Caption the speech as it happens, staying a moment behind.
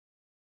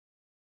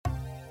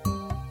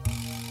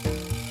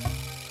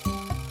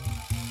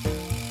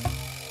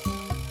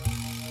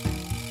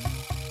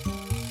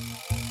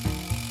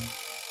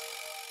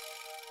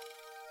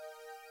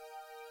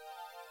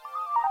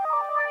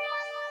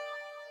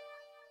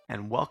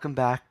and welcome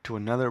back to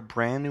another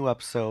brand new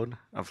episode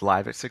of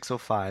Live at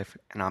 605,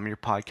 and I'm your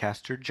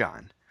podcaster,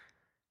 John.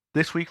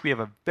 This week we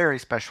have a very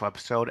special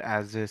episode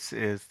as this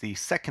is the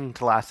second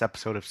to last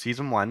episode of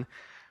Season 1.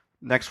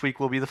 Next week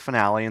will be the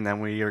finale, and then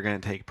we are going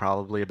to take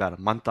probably about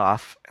a month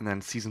off, and then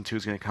Season 2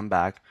 is going to come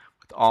back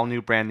with all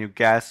new brand new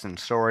guests and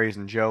stories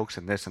and jokes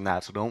and this and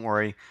that, so don't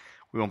worry,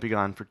 we won't be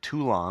gone for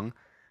too long.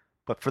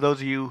 But for those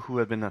of you who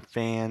have been a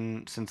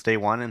fan since day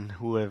one and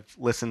who have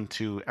listened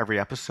to every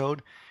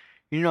episode,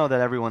 you know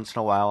that every once in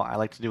a while I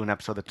like to do an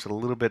episode that's a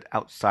little bit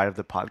outside of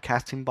the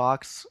podcasting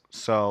box.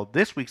 So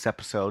this week's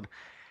episode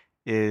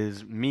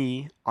is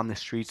me on the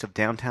streets of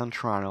downtown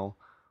Toronto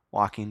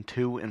walking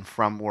to and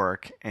from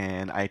work,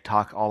 and I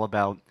talk all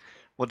about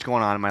what's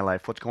going on in my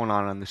life, what's going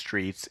on the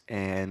streets,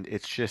 and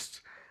it's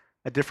just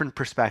a different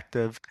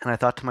perspective. And I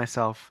thought to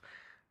myself,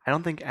 I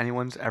don't think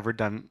anyone's ever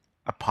done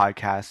a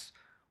podcast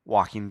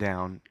walking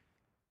down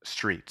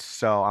streets.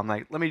 So I'm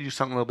like, let me do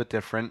something a little bit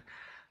different.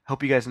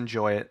 Hope you guys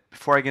enjoy it.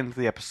 Before I get into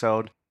the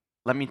episode,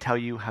 let me tell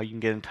you how you can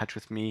get in touch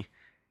with me.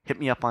 Hit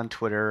me up on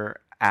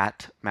Twitter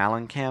at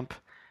Malencamp.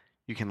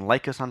 You can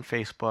like us on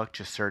Facebook.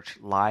 Just search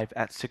Live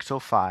at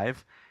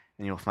 605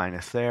 and you'll find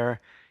us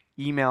there.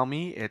 Email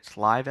me. It's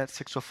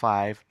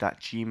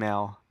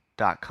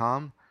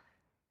liveat605.gmail.com.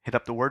 Hit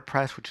up the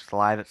WordPress, which is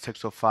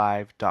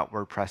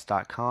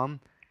liveat605.wordpress.com.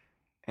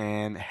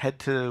 And head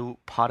to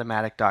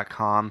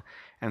podomatic.com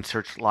and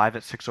search Live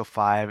at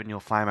 605 and you'll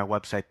find my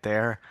website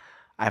there.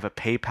 I have a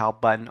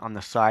PayPal button on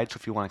the side, so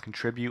if you want to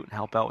contribute and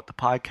help out with the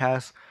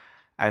podcast,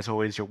 as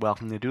always, you're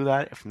welcome to do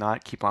that. If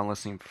not, keep on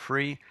listening for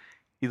free.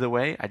 Either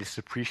way, I just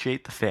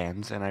appreciate the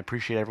fans, and I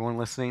appreciate everyone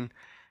listening,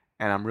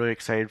 and I'm really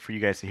excited for you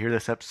guys to hear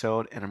this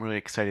episode, and I'm really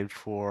excited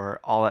for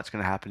all that's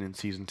going to happen in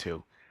Season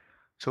 2.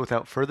 So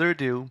without further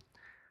ado,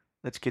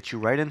 let's get you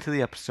right into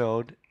the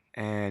episode,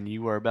 and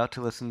you are about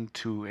to listen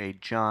to a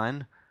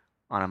John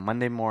on a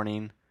Monday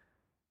morning,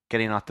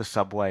 getting off the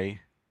subway,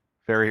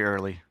 very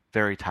early,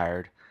 very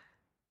tired,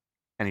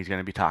 and he's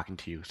going to be talking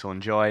to you. So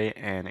enjoy,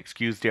 and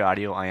excuse the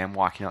audio. I am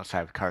walking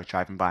outside with cars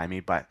driving by me,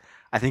 but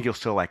I think you'll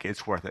still like it.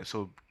 It's worth it.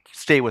 So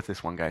stay with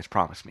this one, guys.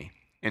 Promise me.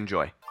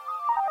 Enjoy.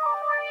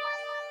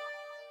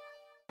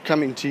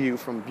 Coming to you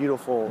from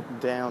beautiful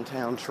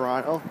downtown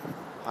Toronto,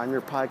 I'm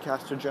your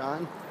podcaster,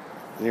 John,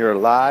 and you're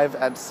live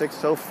at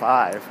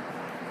 6:05.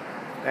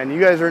 And you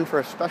guys are in for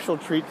a special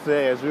treat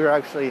today as we are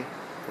actually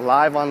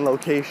live on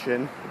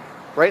location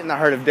right in the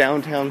heart of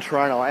downtown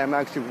Toronto. I am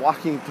actually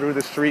walking through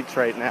the streets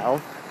right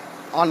now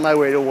on my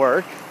way to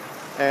work,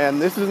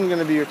 and this isn't going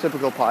to be your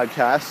typical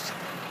podcast.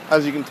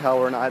 As you can tell,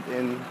 we're not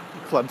in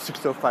Club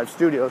 605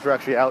 studios. We're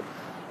actually out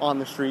on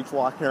the streets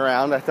walking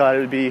around. I thought it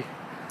would be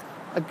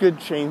a good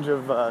change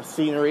of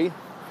scenery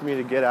for me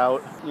to get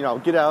out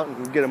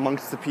and get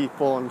amongst the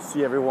people and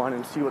see everyone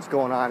and see what's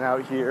going on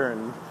out here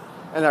and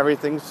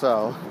everything.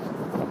 So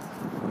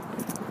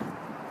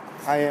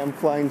I am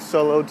flying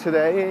solo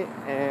today,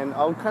 and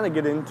I'll kind of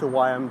get into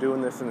why I'm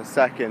doing this in a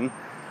second.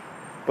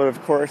 But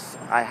of course,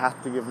 I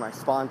have to give my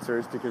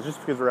sponsors, because just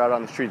because we're out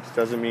on the streets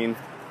doesn't mean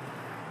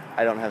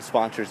I don't have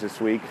sponsors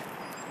this week.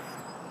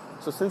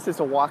 So since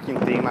it's a walking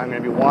theme, I'm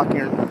going to be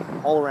walking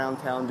all around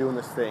town doing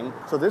this thing.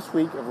 So this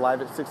week of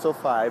Live at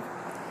 605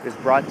 is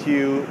brought to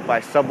you by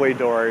Subway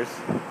Doors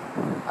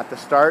at the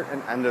start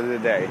and end of the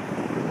day.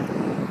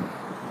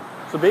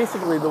 So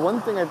basically, the one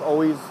thing I've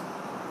always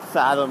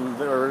fathomed,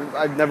 or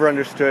I've never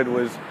understood,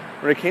 was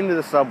when it came to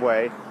the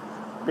subway,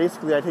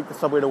 basically I take the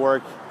subway to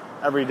work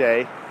every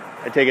day.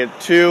 I take it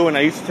to, and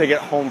I used to take it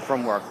home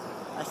from work.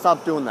 I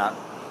stopped doing that.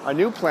 My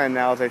new plan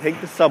now is I take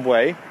the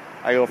subway,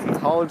 I go from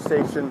College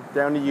Station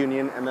down to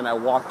Union, and then I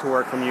walk to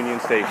work from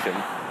Union Station.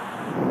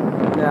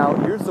 Now,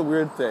 here's the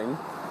weird thing,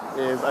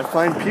 is I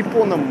find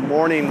people in the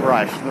morning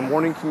rush, in the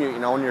morning commute,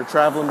 when you're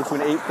traveling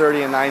between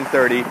 8:30 and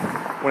 9:30,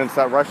 when it's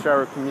that rush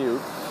hour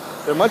commute,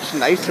 they're much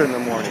nicer in the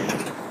morning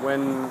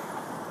when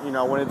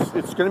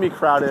it's going to be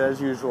crowded as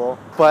usual.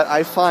 But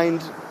I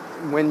find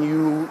when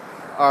you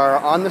are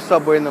on the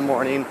subway in the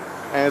morning,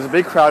 and there's a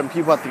big crowd and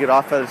people have to get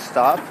off at a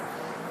stop,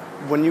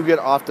 when you get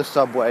off the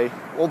subway,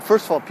 well,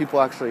 first of all, people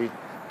actually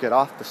get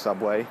off the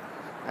subway,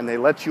 and they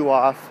let you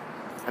off,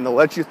 and they'll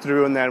let you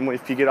through, and then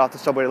if you get off the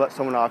subway, let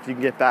someone off, you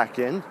can get back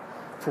in.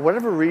 For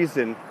whatever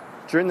reason,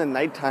 during the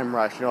nighttime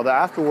rush, the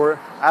after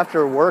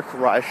work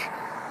rush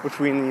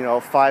between,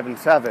 5 and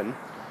 7,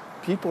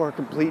 people are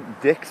complete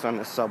dicks on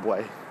the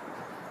subway.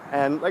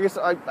 And like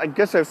I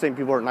guess I was saying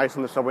people are nice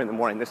on the subway in the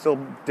morning. They're still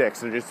dicks.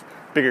 They're just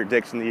bigger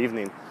dicks in the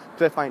evening.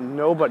 Because I find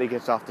nobody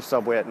gets off the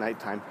subway at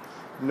nighttime.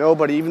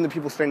 Nobody, even the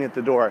people standing at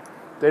the door,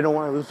 they don't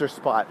want to lose their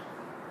spot.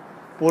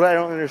 But what I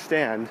don't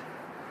understand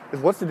is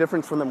what's the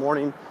difference from the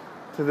morning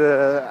to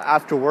the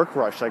after work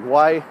rush? Like,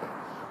 why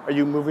are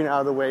you moving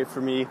out of the way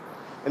for me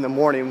in the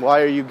morning?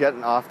 Why are you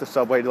getting off the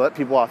subway to let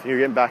people off and you're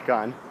getting back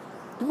on?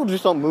 People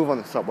just don't move on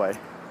the subway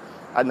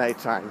at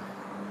nighttime.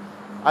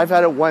 I've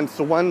had it once.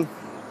 The one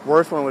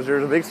worst one was there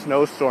was a big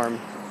snowstorm.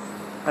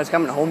 I was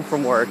coming home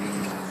from work,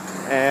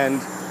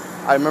 and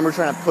I remember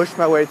trying to push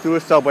my way through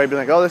a subway, being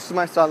like, oh, this is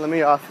my stop, let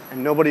me off,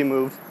 and nobody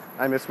moved.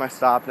 I missed my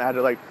stop, and I had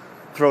to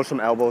throw some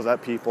elbows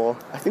at people.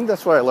 I think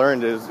that's what I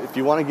learned is if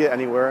you want to get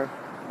anywhere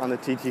on the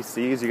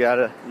TTCs,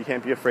 you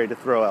can't be afraid to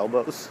throw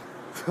elbows.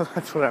 So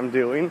that's what I'm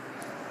doing.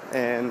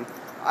 And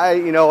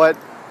you know what?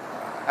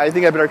 I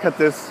think I better cut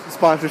this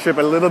sponsorship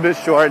a little bit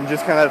short and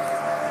just kind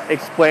of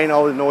explain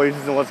all the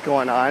noises and what's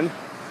going on.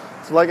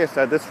 So like I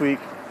said, this week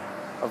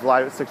of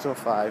Live at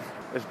 605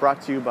 is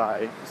brought to you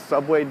by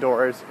Subway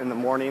doors in the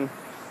morning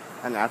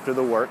and after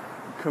the work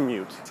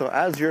commute. So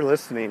as you're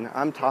listening,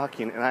 I'm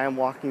talking and I am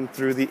walking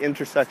through the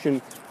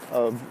intersection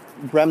of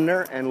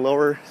Bremner and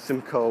Lower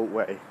Simcoe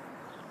Way.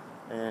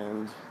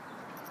 And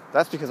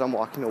that's because I'm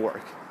walking to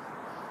work.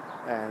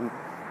 And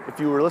if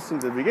you were listening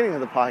to the beginning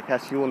of the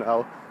podcast, you will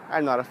know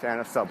I'm not a fan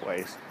of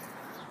subways.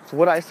 So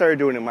what I started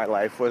doing in my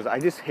life was I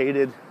just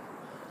hated,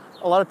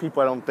 a lot of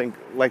people I don't think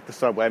like the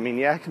subway. I mean,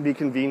 yeah, it can be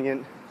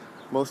convenient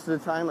most of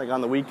the time. Like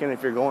on the weekend,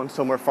 if you're going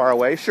somewhere far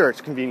away, sure,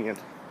 it's convenient.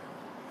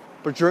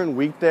 But during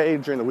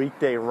the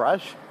weekday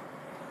rush,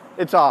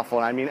 it's awful.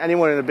 I mean,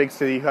 anyone in a big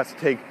city who has to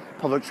take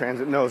public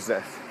transit knows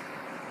this.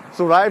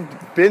 So what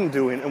I've been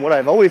doing, and what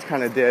I've always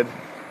kind of did,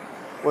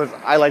 was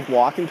I like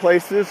walking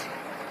places.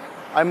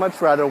 I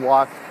much rather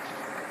walk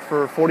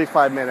for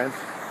 45 minutes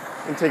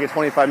and take a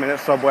 25-minute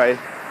subway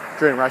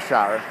during rush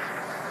hour.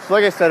 So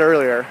like I said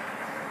earlier,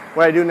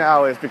 what I do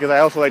now is, because I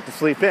also like to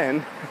sleep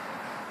in,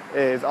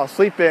 is I'll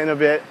sleep in a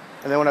bit,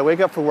 and then when I wake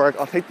up for work,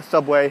 I'll take the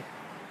subway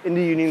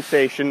into Union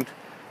Station,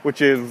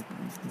 which is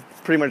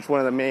pretty much one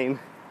of the main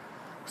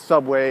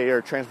subway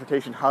or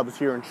transportation hubs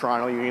here in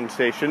Toronto, Union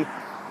Station.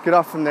 Get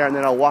off from there, and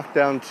then I'll walk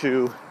down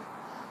to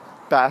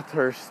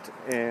Bathurst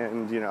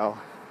and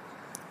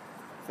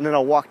then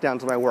I'll walk down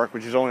to my work,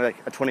 which is only like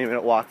a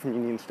 20-minute walk from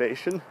Union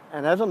Station.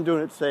 And as I'm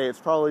doing it today, it's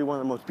probably one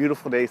of the most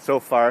beautiful days so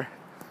far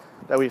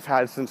that we've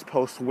had since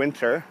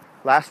post-winter.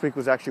 Last week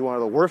was actually one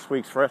of the worst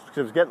weeks for us because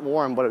it was getting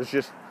warm, but it was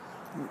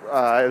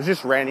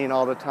just raining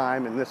all the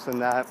time and this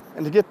and that.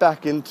 And to get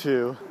back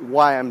into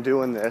why I'm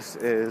doing this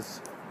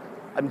is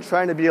I'm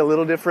trying to be a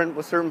little different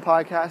with certain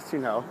podcasts.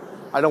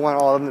 I don't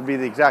want all of them to be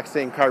the exact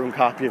same carbon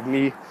copy of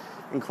me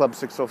in Club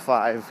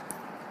 605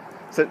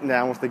 sitting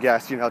down with the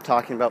guests,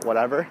 talking about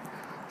whatever.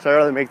 So I'd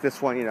rather make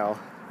this one,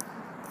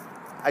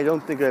 I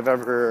don't think I've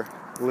ever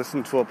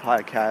listened to a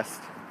podcast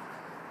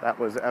that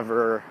was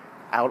ever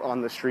out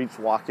on the streets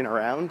walking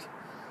around.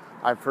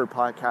 I've heard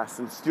podcasts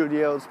in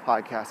studios,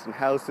 podcasts in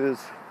houses.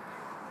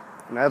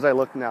 And as I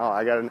look now,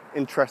 I got an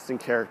interesting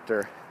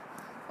character.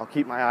 I'll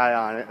keep my eye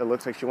on it. It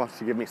looks like she wants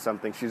to give me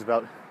something. She's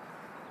about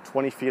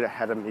 20 feet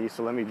ahead of me,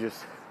 so let me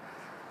just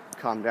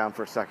calm down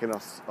for a second.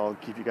 I'll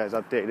keep you guys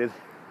updated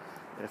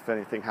if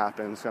anything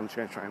happens. I'm just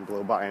going to try and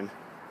blow by and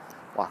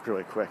walk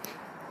really quick.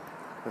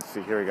 Let's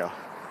see, here we go.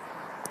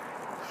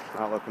 She's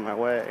not looking my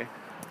way.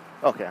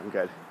 Okay, I'm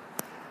good.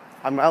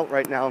 I'm out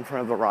right now in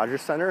front of the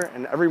Rogers Centre,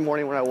 and every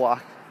morning when I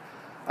walk,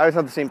 I always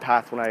have the same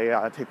path when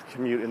I take the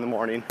commute in the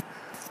morning.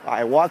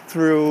 I walk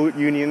through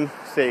Union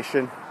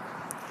Station,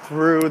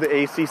 through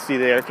the ACC,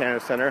 the Air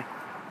Canada Centre,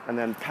 and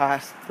then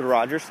past the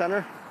Rogers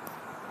Centre.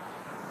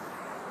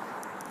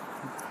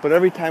 But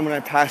every time when I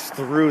pass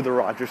through the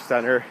Rogers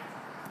Centre,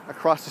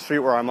 across the street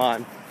where I'm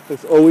on,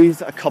 there's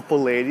always a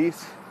couple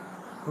ladies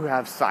who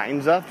have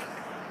signs up.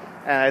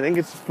 And I think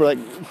it's for like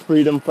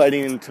freedom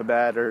fighting in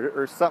Tibet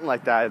or something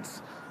like that.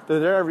 They're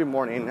there every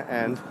morning,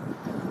 and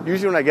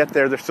usually when I get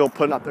there, they're still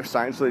putting up their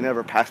signs, so they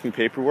never pass me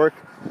paperwork.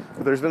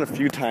 But there's been a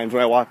few times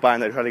when I walk by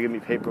and they try to give me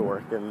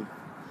paperwork. And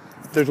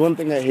if there's one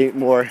thing I hate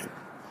more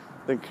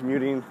than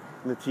commuting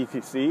in the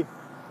TTC,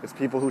 it's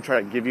people who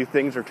try to give you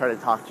things or try to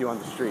talk to you on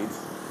the streets.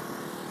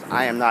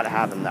 I am not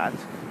having that.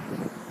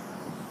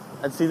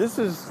 And see, this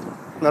is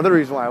another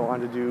reason why I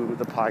wanted to do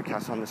the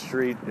podcast on the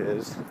street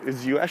is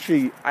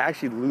I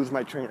actually lose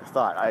my train of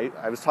thought.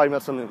 I was talking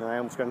about something and I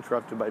almost got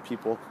interrupted by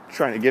people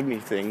trying to give me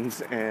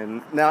things,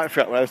 and now I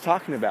forgot what I was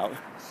talking about.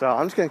 So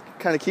I'm just going to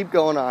kind of keep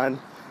going on,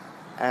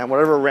 and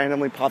whatever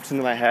randomly pops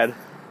into my head.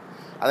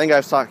 I think I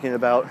was talking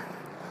about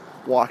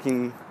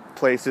walking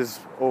places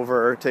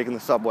over taking the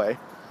subway.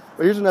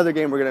 But here's another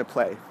game we're going to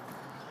play.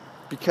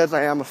 Because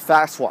I am a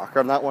fast walker,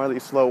 I'm not one of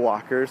these slow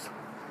walkers.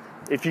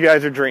 If you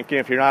guys are drinking,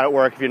 if you're not at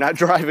work, if you're not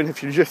driving,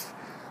 if you're just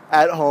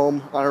at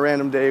home on a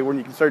random day when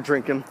you can start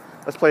drinking,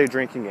 let's play a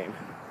drinking game.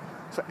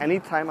 So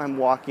anytime I'm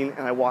walking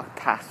and I walk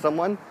past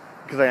someone,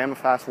 because I am a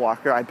fast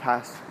walker, I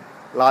pass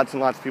lots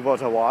and lots of people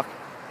as I walk,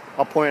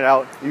 I'll point it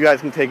out. You guys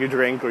can take a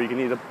drink or you can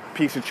eat a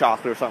piece of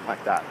chocolate or something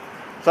like that.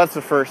 So that's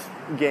the first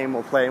game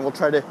we'll play, and we'll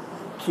try to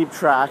keep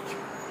track,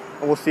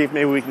 and we'll see if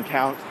maybe we can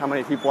count how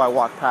many people I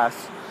walk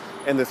past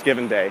in this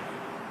given day.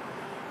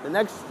 The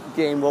next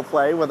game we'll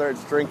play, whether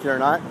it's drinking or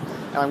not,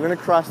 and I'm going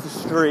to cross the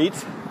street.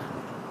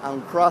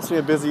 I'm crossing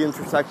a busy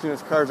intersection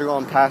as cars are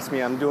going past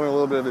me. I'm doing a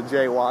little bit of a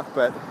jaywalk,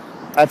 but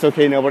that's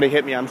okay. Nobody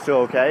hit me. I'm still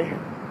okay.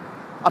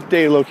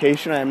 Updated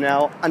location. I am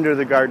now under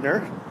the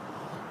Gardiner.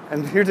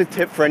 And here's a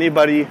tip for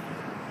anybody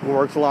who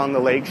works along the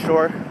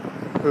lakeshore,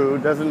 who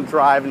doesn't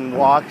drive and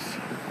walks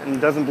and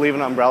doesn't believe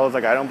in umbrellas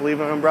like I don't believe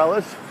in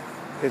umbrellas,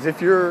 is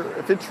if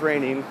it's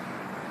raining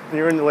and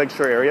you're in the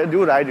lakeshore area, do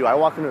what I do. I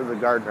walk into the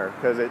Gardiner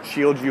because it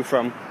shields you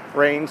from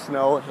rain,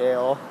 snow,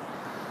 hail,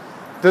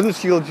 doesn't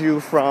shield you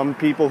from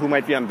people who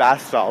might be on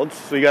bath salts,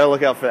 so you gotta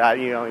look out for that.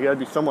 You gotta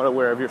be somewhat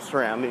aware of your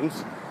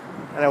surroundings.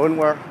 And I wouldn't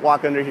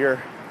walk under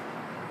here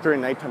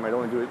during nighttime. I'd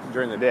only do it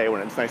during the day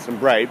when it's nice and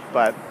bright,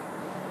 but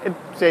it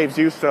saves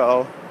you.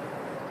 So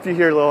if you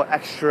hear a little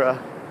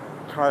extra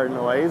car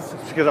noise,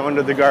 it's because I'm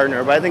under the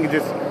Gardiner. But I think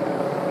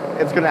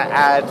it's gonna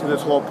add to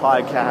this whole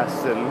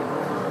podcast.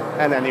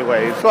 And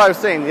anyway, so I was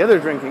saying the other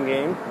drinking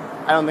game,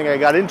 I don't think I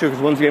got into,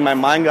 because once again my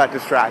mind got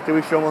distracted.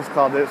 We should almost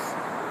call this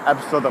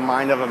episode The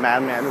Mind of a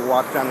Madman Who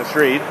Walks Down the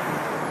Street.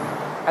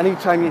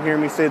 Anytime you hear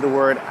me say the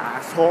word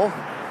asshole,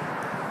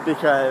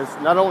 because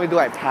not only do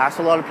I pass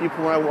a lot of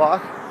people when I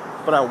walk,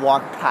 but I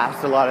walk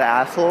past a lot of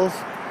assholes.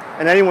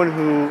 And anyone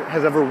who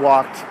has ever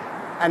walked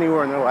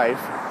anywhere in their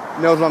life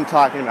knows what I'm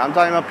talking about. I'm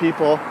talking about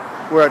people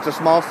where it's a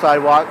small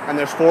sidewalk and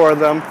there's 4 of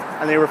them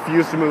and they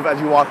refuse to move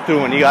as you walk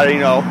through, and you gotta,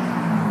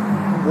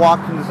 walk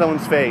into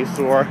someone's face,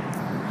 or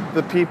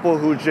the people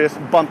who just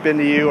bump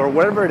into you, or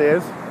whatever it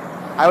is.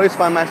 I always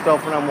find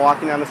myself when I'm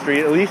walking down the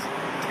street, at least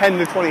 10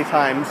 to 20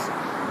 times,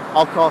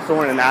 I'll call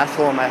someone an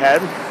asshole in my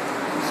head.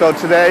 So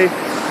today,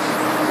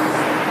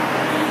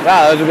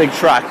 wow, that was a big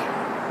truck.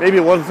 Maybe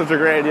it wasn't such a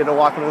great idea to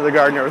walk into the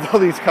Gardiner with all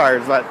these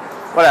cars, but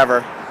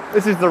whatever.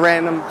 This is the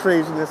random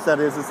craziness that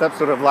is this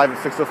episode of Live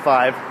at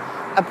 605.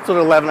 Episode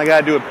 11, I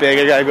gotta do it big.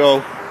 I gotta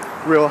go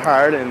real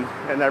hard and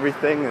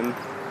everything.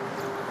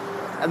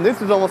 And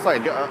this is almost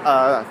like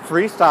a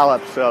freestyle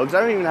episode, because I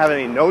don't even have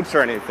any notes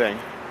or anything.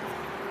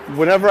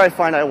 Whenever I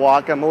find I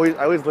walk, I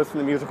always listen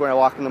to music when I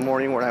walk in the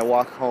morning, when I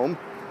walk home.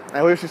 I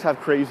always just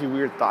have crazy,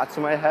 weird thoughts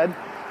in my head.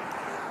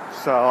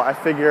 So I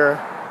figure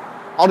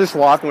I'll just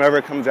walk, and whenever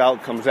it comes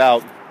out, comes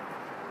out.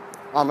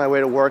 On my way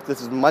to work,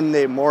 this is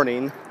Monday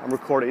morning. I'm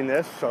recording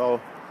this,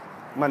 so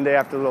Monday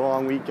after the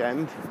long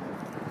weekend.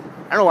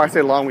 I don't know why I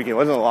say long weekend. It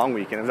wasn't a long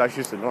weekend. It was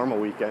actually just a normal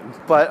weekend.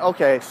 But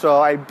okay,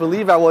 so I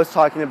believe I was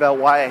talking about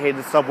why I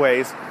hated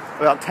subways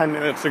about 10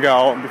 minutes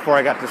ago before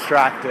I got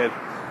distracted.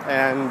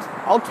 And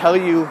I'll tell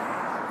you,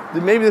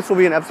 maybe this will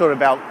be an episode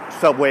about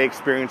subway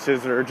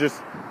experiences or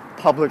just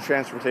public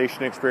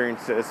transportation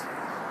experiences.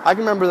 I can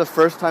remember the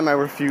first time I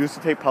refused to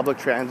take public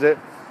transit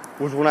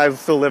was when I was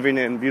still living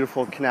in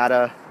beautiful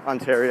Canada,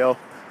 Ontario,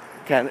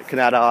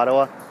 Canada,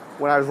 Ottawa,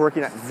 when I was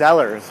working at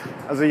Zellers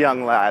as a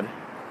young lad.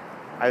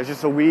 I was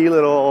just a wee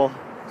little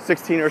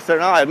 16 or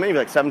 17, maybe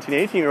like 17,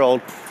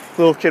 18-year-old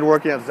little kid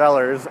working at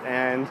Zellers,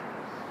 and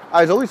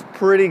I was always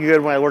pretty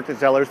good when I worked at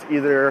Zellers.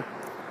 Either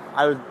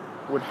I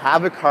would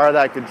have a car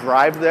that I could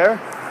drive there,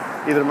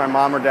 either my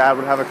mom or dad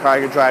would have a car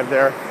I could drive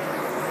there,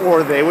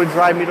 or they would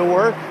drive me to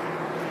work.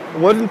 It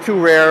wasn't too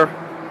rare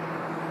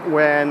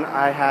when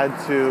I had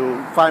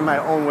to find my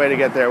own way to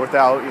get there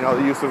without,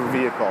 the use of a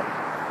vehicle.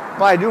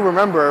 But I do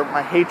remember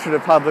my hatred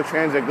of public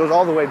transit goes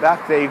all the way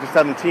back to the age of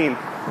 17,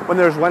 when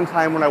there was one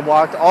time when I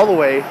walked all the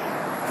way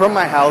from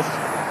my house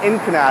in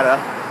Canada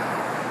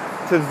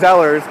to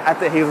Zellers at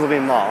the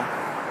Hazeldean Mall.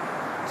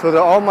 So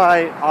to all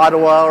my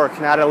Ottawa or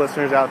Canada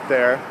listeners out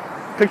there,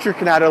 picture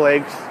Canada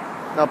Lakes,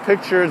 now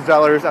picture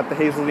Zellers at the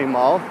Hazeldean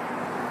Mall.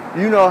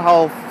 You know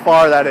how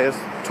far that is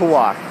to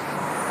walk.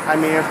 I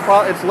mean,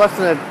 it's less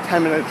than a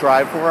 10-minute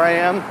drive from where I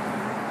am,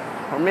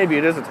 or maybe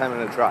it is a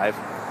 10-minute drive.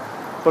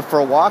 But for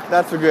a walk,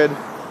 that's a good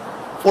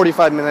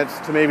 45 minutes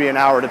to maybe an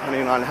hour,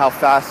 depending on how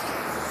fast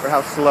or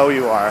how slow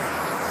you are.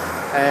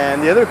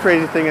 And the other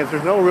crazy thing is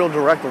there's no real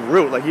direct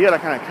route. Like, you gotta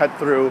kind of cut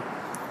through,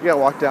 you gotta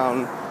walk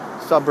down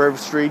suburb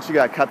streets, you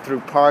gotta cut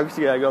through parks,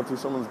 you gotta go through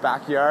someone's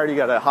backyard, you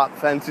gotta hop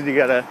fences, you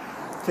gotta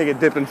take a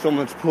dip in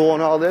someone's pool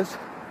and all this.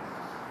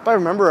 But I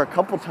remember a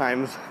couple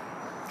times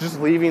just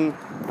leaving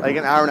like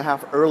an hour and a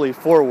half early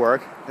for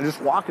work and just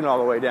walking all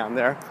the way down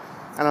there.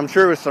 And I'm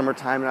sure it was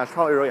summertime and I was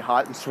probably really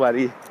hot and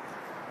sweaty.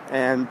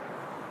 And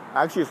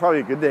actually, it's probably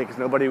a good day because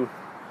nobody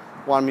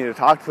wanted me to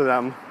talk to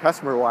them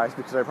customer-wise,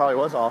 because I probably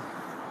was all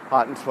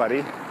hot and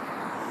sweaty,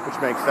 which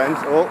makes sense.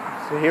 Oh,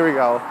 so here we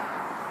go.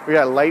 We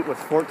got a light with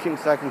 14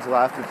 seconds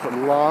left. It's a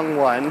long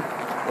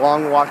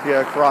walk to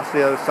get across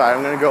the other side.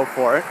 I'm going to go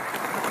for it.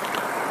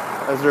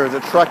 As there was a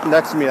truck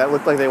next to me that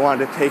looked like they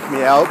wanted to take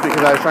me out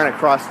because I was trying to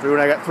cross through,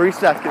 and I got 3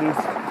 seconds.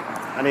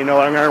 And you know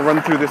what? I'm going to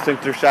run through this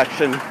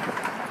intersection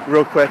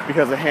real quick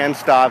because the hand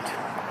stopped,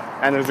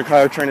 and there's a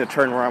car trying to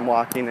turn where I'm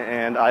walking,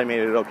 and I made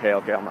it okay,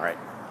 I'm all right.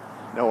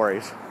 No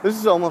worries. This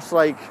is almost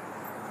like,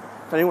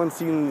 if anyone's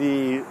seen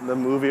the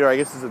movie, or I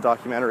guess it's a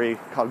documentary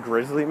called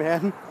Grizzly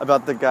Man,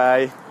 about the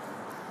guy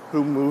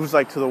who moves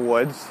like to the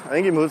woods. I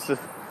think he moves to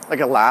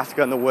like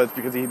Alaska in the woods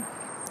because he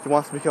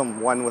wants to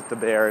become one with the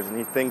bears, and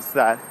he thinks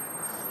that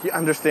he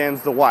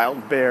understands the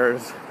wild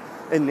bears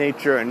in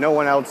nature and no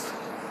one else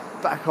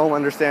back home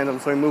understands them,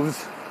 so he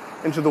moves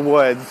into the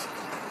woods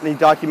and he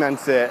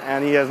documents it,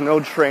 and he has no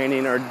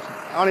training, or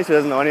honestly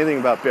doesn't know anything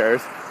about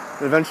bears,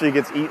 and eventually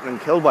gets eaten and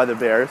killed by the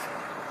bears.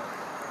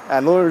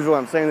 And the only reason why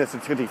I'm saying this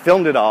is because he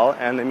filmed it all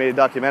and they made a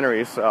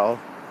documentary, so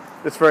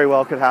this very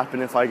well could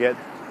happen if I get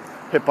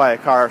hit by a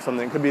car or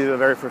something. It could be the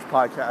very first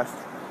podcast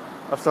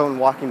of someone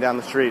walking down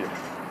the street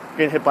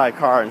getting hit by a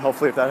car, and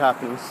hopefully if that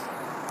happens,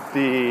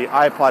 the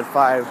iPod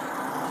 5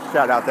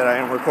 shout out that I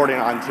am recording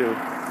onto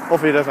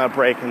hopefully it does not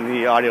break and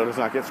the audio does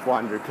not get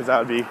squandered, because that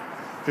would be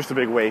just a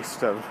big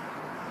waste of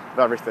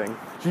everything.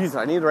 Jeez,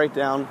 I need to write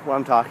down what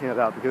I'm talking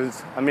about, because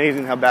it's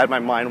amazing how bad my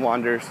mind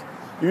wanders.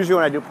 Usually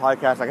when I do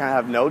podcasts, I kind of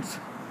have notes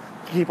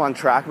to keep on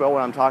track about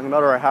what I'm talking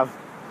about, or I have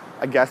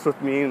a guest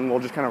with me and we'll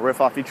just kind of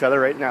riff off each other.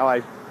 Right now,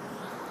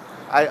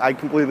 I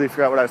completely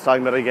forgot what I was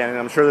talking about again, and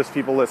I'm sure there's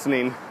people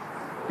listening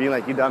being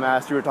like, you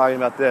dumbass, you were talking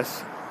about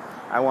this.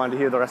 I wanted to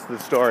hear the rest of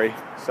the story.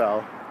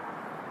 So,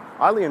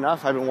 oddly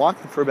enough, I've been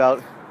walking for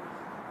about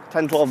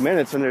 10, 12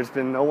 minutes, and there's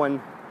been no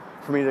one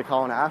for me to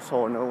call an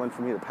asshole, and no one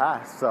for me to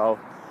pass. So,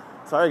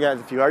 sorry guys,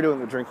 if you are doing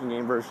the drinking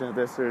game version of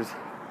this, there's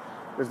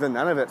been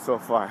none of it so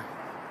far.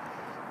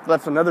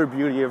 That's another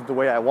beauty of the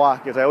way I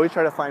walk, is I always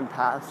try to find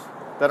paths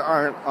that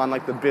aren't on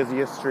like the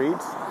busiest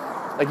streets.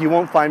 Like, you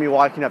won't find me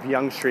walking up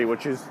Yonge Street,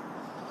 which is,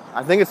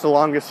 I think it's the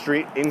longest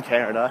street in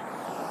Canada.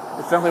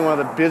 It's definitely one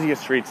of the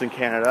busiest streets in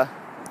Canada.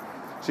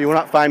 So you will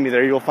not find me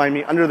there. You'll find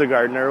me under the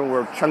Gardiner,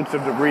 where chunks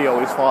of debris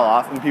always fall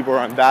off and people are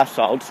on bath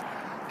salts,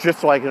 just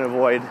so I can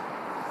avoid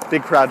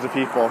big crowds of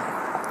people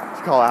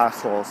to call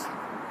assholes.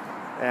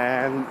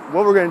 And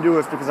what we're going to do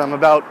is, because I'm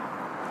about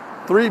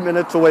 3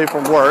 minutes away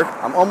from work,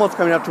 I'm almost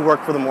coming up to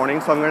work for the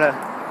morning, so I'm going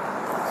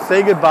to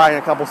say goodbye in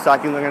a couple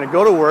seconds. I'm going to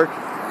go to work,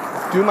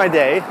 do my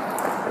day,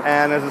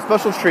 and as a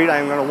special treat,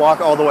 I'm going to walk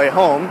all the way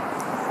home,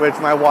 which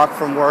my walk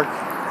from work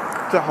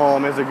to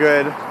home is a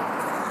good,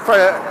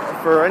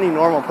 for any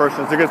normal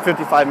person, it's a good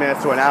 55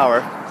 minutes to an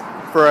hour.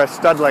 For a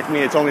stud like me,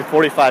 it's only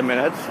 45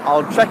 minutes.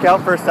 I'll check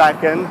out for a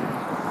second,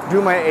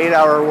 do my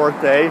 8-hour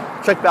workday,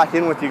 check back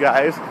in with you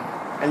guys,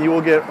 and you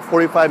will get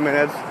 45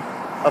 minutes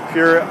of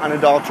pure,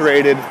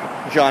 unadulterated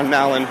John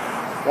Mallon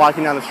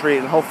walking down the street,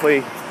 and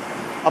hopefully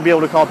I'll be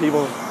able to call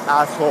people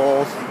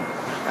assholes,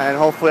 and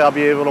hopefully I'll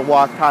be able to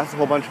walk past a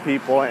whole bunch of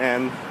people.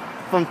 And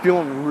if I'm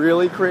feeling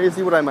really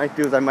crazy, what I might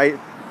do is I might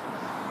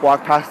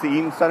walk past the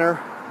Eaton Centre,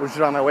 which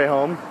is on my way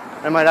home.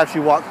 I might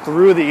actually walk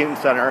through the Eaton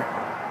Centre,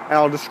 and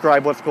I'll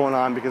describe what's going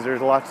on, because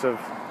there's lots of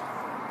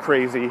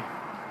crazy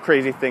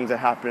things that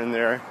happen in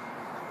there.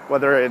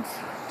 Whether it's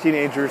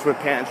teenagers with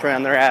pants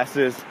around their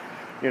asses,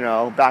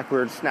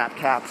 backwards snap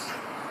caps,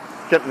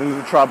 getting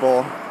into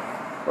trouble,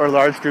 or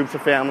large groups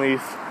of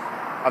families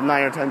of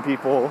 9 or 10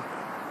 people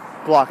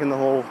blocking the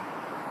whole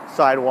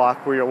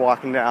sidewalk where you're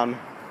walking down,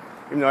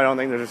 even though I don't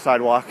think there's a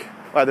sidewalk.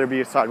 Why there be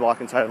a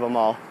sidewalk inside of a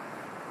mall?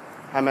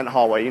 I meant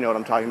hallway, you know what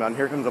I'm talking about. And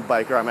here comes a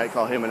biker. I might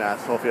call him an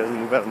asshole if he doesn't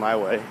move out of my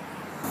way.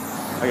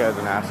 That guy's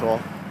an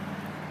asshole.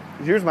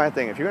 Here's my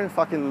thing. If you're going to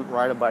fucking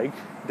ride a bike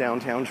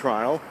downtown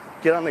Toronto,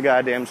 get on the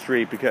goddamn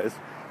street, because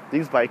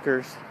these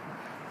bikers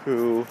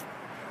who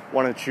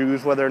want to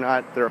choose whether or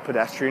not they're a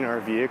pedestrian or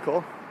a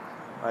vehicle,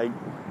 like,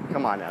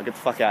 come on now, get the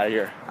fuck out of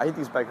here. I hate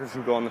these bikers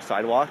who go on the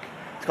sidewalk.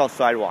 It's called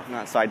sidewalk,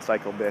 not side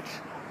cycle, bitch.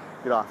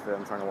 Get off it,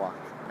 I'm trying to walk.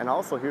 And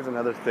also, here's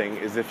another thing,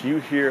 is if you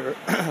hear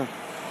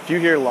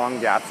long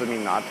gaps of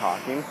me not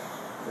talking,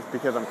 it's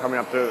because I'm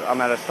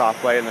at a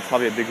stoplight, and there's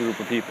probably a big group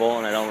of people,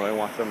 and I don't really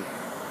want them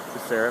to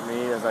stare at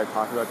me as I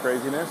talk about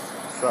craziness.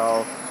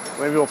 So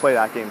maybe we'll play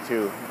that game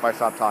too, if I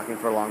stop talking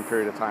for a long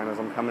period of time, as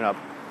I'm coming up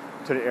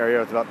to the area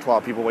with about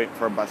 12 people waiting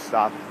for a bus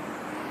stop.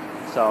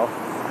 So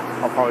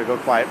I'll probably go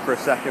quiet for a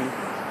second,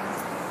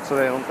 so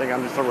they don't think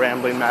I'm just a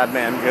rambling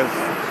madman, because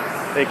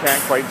they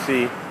can't quite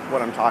see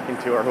what I'm talking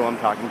to or who I'm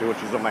talking to,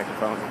 which is a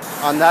microphone.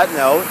 On that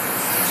note,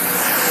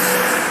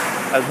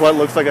 as what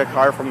looks like a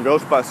car from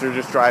Ghostbusters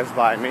just drives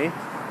by me,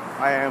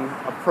 I am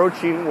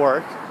approaching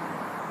work.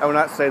 I will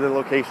not say the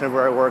location of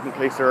where I work in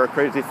case there are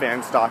crazy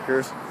fan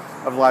stalkers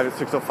of Live at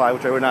 605,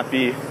 which I would not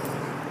be,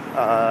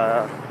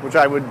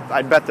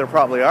 I bet there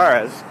probably are,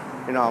 as,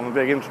 I'm a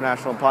big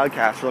international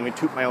podcaster. Let me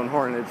toot my own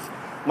horn. It's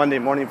Monday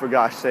morning, for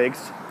gosh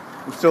sakes.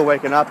 I'm still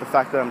waking up. The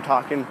fact that I'm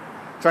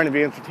trying to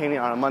be entertaining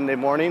on a Monday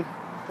morning,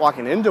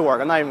 walking into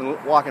work. I'm not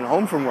even walking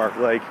home from work.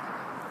 Like,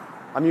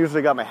 I'm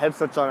usually got my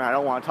headsets on, and I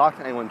don't want to talk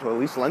to anyone until at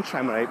least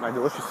lunchtime when I eat my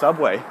delicious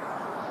Subway.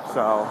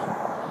 So,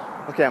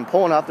 okay, I'm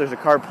pulling up. There's a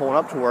car pulling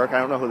up to work. I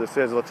don't know who this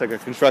is. It looks like a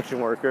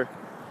construction worker.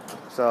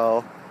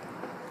 So,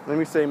 let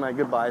me say my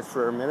goodbyes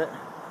for a minute,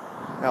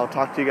 and I'll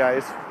talk to you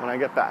guys when I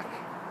get back.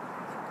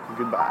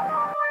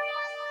 Goodbye.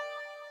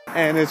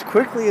 And as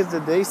quickly as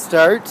the day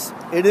starts,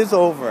 it is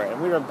over,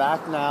 and we are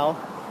back now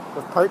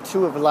with part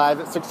 2 of Live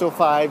at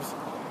 605's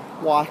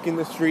Walking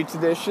the Streets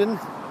edition.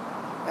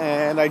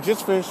 And I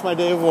just finished my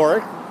day of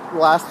work.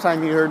 Last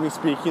time you heard me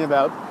speaking,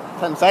 about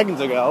 10 seconds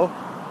ago,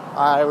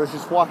 I was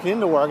just walking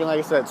into work, and like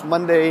I said, it's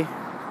Monday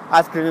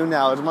afternoon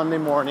now. It's Monday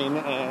morning,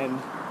 and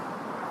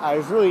I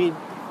was really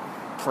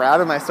proud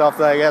of myself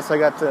that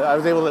I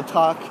was able to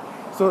talk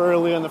so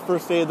early on the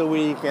first day of the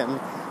week, and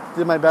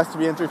did my best to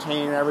be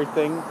entertaining and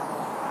everything.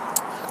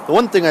 The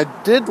one thing I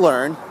did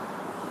learn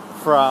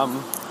from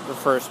the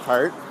first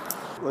part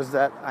was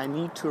that I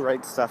need to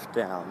write stuff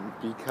down,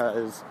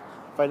 because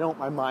if I don't,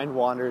 my mind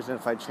wanders, and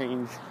if I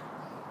change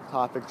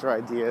topics or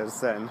ideas,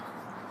 then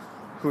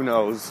who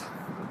knows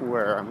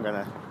where I'm going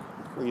to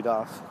lead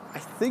off. I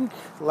think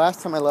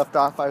last time I left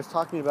off, I was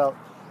talking about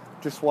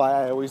just why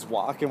I always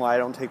walk and why I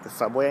don't take the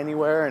subway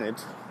anywhere, and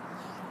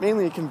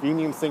mainly a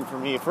convenience thing for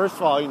me. First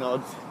of all,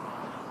 it's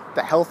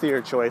the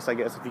healthier choice, I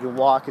guess. If you can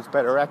walk, it's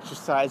better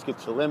exercise,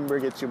 gets you limber,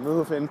 gets you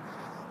moving,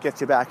 gets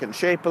you back in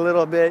shape a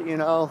little bit,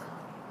 And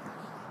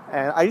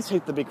I just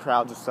hate the big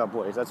crowds of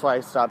subways. That's why I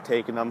stopped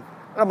taking them.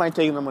 I don't mind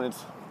taking them when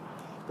it's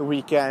the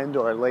weekend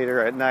or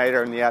later at night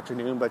or in the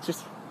afternoon, but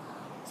just,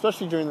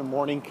 especially during the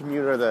morning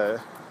commute or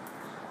the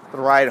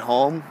ride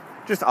home,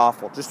 just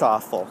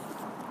awful.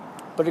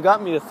 But it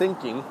got me to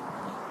thinking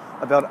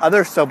about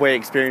other subway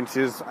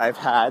experiences I've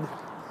had.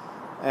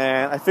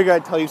 And I figured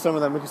I'd tell you some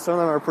of them because some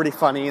of them are pretty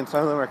funny and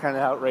some of them are kind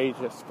of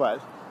outrageous.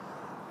 But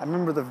I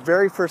remember the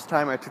very first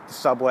time I took the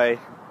subway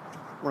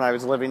when I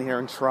was living here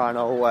in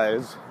Toronto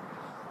was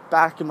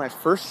back in my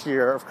first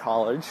year of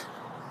college.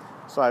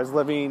 So I was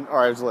living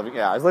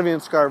in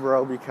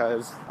Scarborough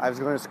because I was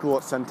going to school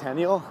at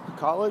Centennial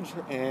College,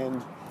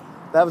 and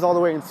that was all the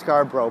way in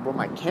Scarborough, but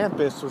my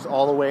campus was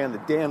all the way on the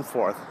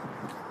Danforth.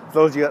 For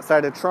those of you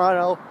outside of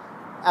Toronto,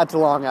 that's a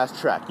long-ass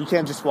trek. You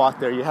can't just walk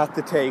there. You have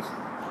to take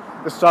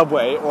the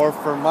subway, or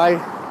in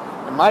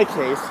my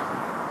case,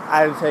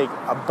 I had to take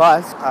a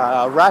bus,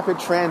 a rapid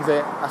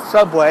transit, a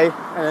subway,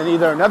 and then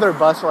either another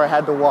bus or I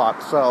had to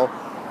walk. So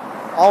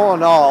all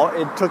in all,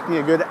 it took me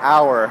a good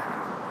hour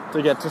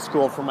to get to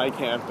school from my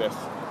campus,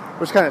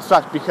 which kind of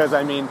sucked because,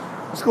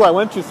 the school I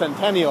went to,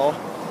 Centennial,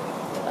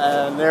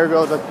 and there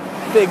goes a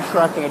big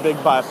truck and a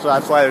big bus, so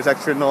that's why there's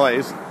extra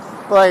noise.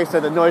 But like I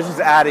said, the noise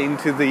is adding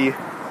to the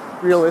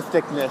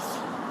realisticness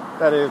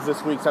that is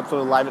this week's episode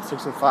of Live at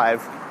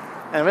 605.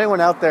 And if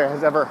anyone out there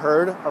has ever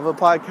heard of a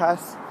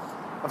podcast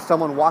of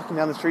someone walking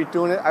down the street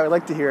doing it, I would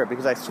like to hear it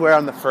because I swear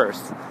I'm the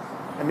first.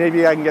 And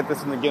maybe I can get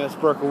this in the Guinness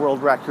Book of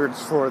World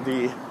Records for I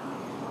don't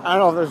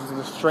know if this is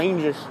the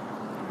strangest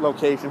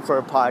location for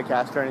a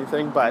podcast or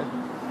anything, but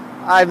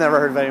I've never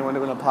heard of anyone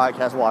doing a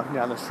podcast walking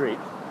down the street.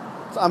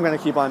 So I'm going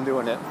to keep on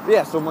doing it. But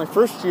yeah, so my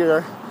first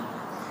year,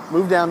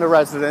 moved down to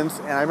residence,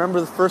 and I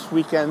remember the first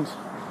weekend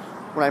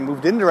when I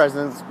moved into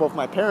residence, both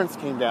my parents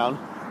came down,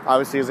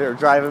 obviously as they were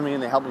driving me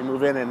and they helped me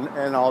move in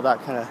and all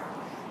that kind of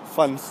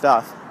fun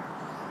stuff.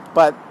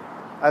 But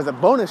as a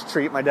bonus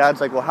treat, my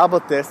dad's like, well, how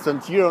about this,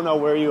 since you don't know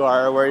where you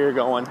are or where you're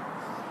going,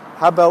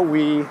 how about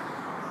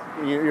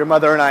your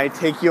mother and I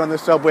take you on the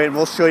subway and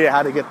we'll show you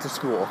how to get to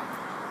school.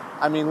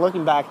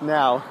 Looking back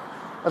now,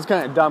 that's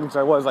kind of dumb because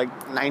I was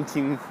like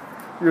 19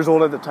 years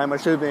old at the time. I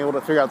should have been able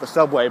to figure out the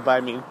subway,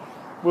 but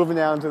moving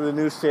down to the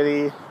new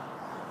city,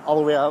 all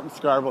the way out in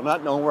Scarborough,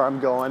 not knowing where I'm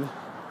going,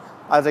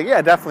 I was like,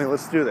 yeah, definitely,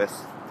 let's do this.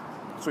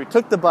 So we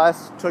took the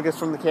bus, took us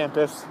from the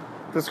campus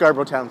to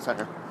Scarborough Town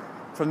Center.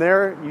 From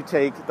there, you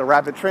take the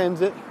rapid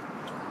transit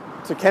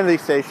to Kennedy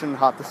Station and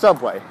hop the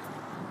subway.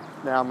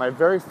 Now, my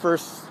very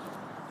first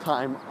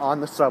time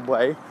on the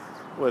subway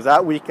was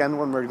that weekend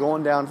when we were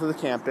going down to the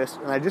campus,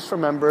 and I just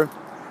remember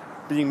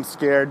being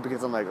scared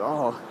because I'm like,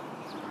 oh,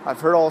 I've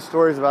heard all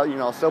stories about,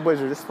 subways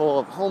are just full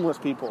of homeless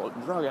people,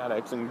 and drug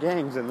addicts, and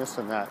gangs, and this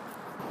and that.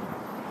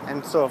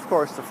 And so, of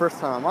course, the first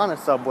time I'm on a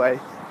subway,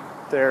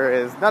 there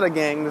is not a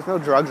gang, there's no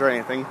drugs or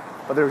anything,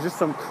 but there was just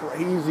some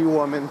crazy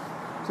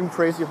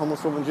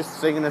homeless woman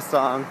just singing a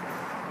song.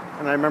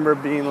 And I remember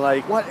being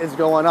like, what is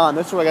going on?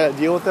 This is what I got to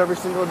deal with every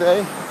single day.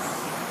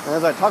 And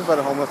as I talk about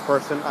a homeless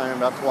person, I'm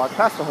about to walk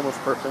past a homeless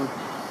person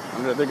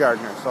under the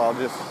gardener. So I'll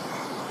just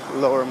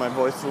lower my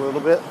voice a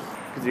little bit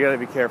because you got to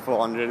be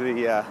careful under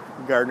the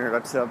gardener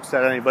not to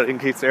upset anybody in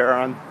case they're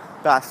on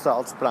bath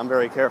salts, but I'm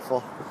very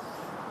careful.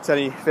 To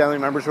any family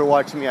members who are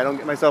watching me, I don't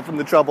get myself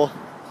into trouble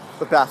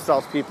with bath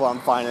salts people. I'm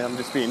fine, and I'm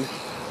just being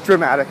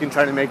dramatic and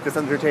trying to make this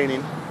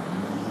entertaining.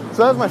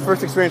 So that was my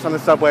first experience on the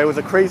subway. It was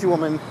a crazy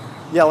woman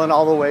yelling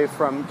all the way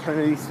from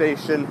Kennedy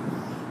Station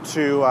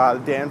to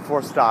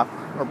Danforth stop,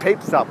 or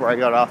Pape stop where I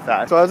got off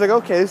that. So I was like,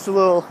 okay, this is a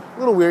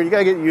little weird. You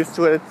gotta get used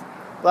to it.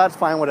 But that's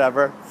fine,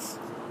 whatever.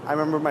 I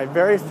remember my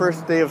very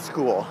first day of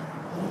school.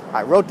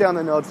 I wrote down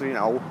the notes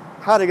of,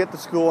 how to get to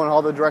school and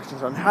all the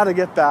directions on how to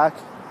get back.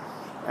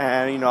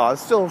 And, I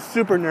was still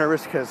super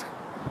nervous because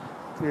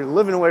you're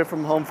living away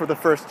from home for the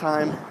first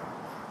time,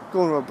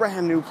 going to a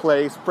brand new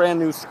place, brand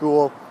new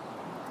school.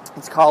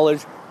 It's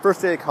college,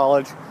 first day of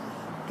college.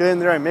 Get in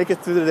there, I make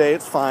it through the day,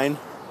 it's fine.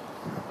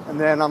 And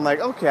then I'm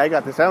like, okay, I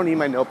got this. I don't need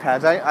my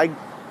notepads. I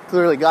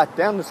clearly got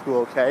down to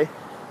school, okay?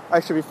 I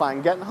should be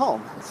fine getting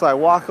home. So I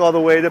walk all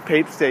the way to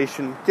Pape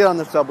Station, get on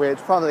the subway.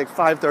 It's probably like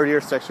 5:30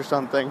 or 6 or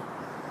something.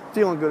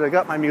 Feeling good. I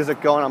got my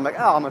music going. I'm like,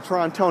 oh, I'm a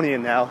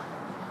Torontonian now.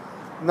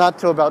 Not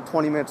till about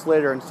 20 minutes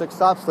later and 6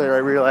 stops later, I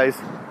realized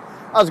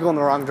I was going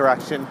the wrong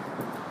direction.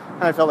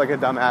 And I felt like a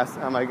dumbass.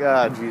 I'm like,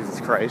 Jesus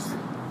Christ.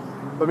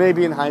 But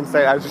maybe in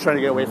hindsight, I was just trying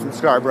to get away from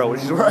Scarborough,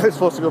 which is where I was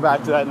supposed to go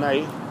back to that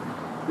night.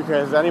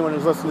 Because anyone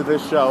who's listening to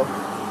this show,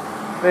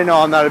 they know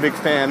I'm not a big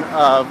fan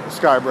of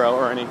Scarborough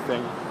or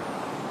anything.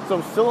 So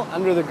I'm still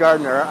under the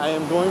gardener. I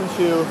am going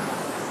to...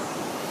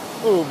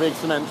 Ooh, big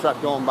cement truck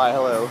going by,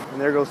 hello.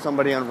 And there goes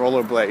somebody on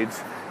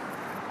rollerblades.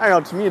 I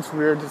don't know, to me it's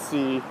weird to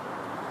see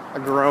a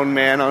grown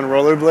man on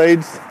rollerblades.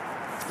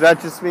 Is that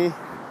just me?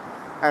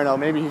 I don't know,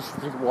 maybe he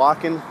should keep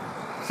walking.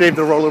 Save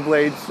the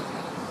rollerblades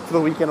for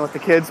the weekend with the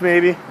kids,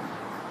 maybe.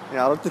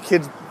 Let the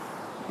kids,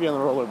 be on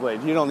the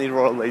rollerblades. You don't need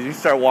rollerblades. You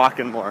start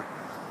walking more.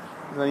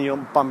 And then you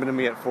don't bump into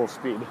me at full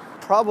speed.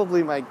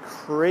 Probably my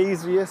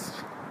craziest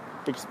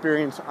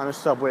experience on a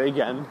subway,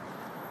 again,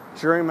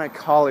 during my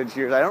college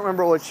years. I don't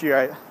remember which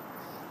year.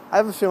 I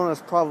have a feeling it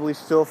was probably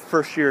still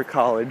first year of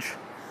college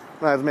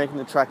when I was making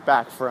the trek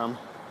back from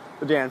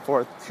the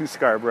Danforth to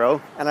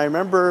Scarborough. And I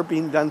remember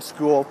being done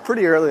school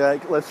pretty early,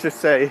 like let's just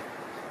say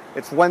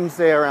it's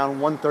Wednesday around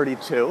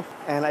 1:32.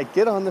 And I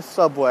get on the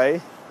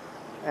subway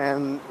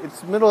and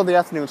it's middle of the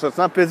afternoon, so it's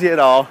not busy at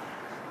all.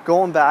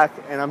 Going back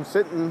and I'm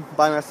sitting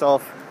by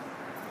myself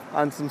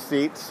on some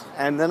seats,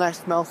 and then I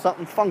smell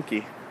something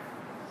funky.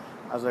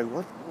 I was like,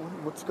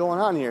 what's going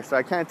on here? So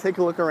I kind of take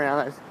a look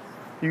around.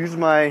 I use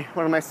one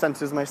of my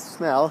senses, my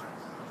smell,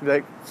 to be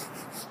like,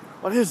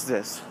 what is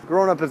this?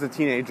 Growing up as a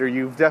teenager,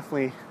 you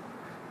definitely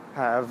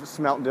have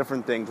smelt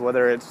different things,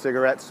 whether it's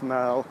cigarette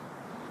smell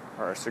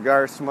or a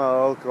cigar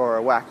smoke or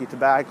a wacky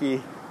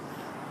tobacco.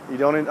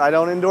 I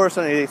don't endorse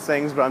any of these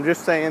things, but I'm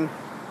just saying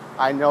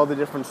I know the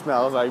different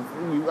smells.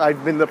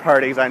 I've been to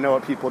parties. I know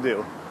what people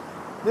do.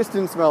 This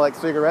didn't smell like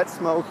cigarette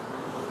smoke,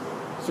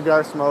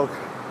 cigar smoke,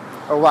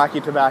 or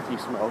wacky tobacco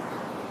smoke.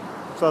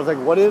 So I was like,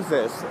 what is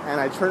this? And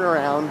I turn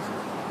around,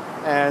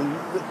 and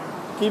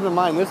keep in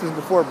mind, this is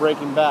before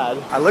Breaking Bad.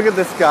 I look at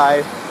this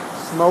guy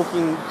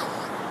smoking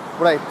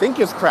what I think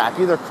is crack,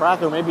 either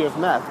crack or maybe it's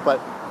meth, but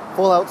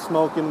full out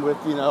smoking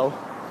with,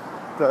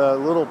 the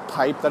little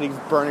pipe that he's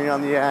burning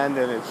on the end,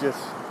 and it just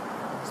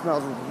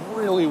smells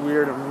really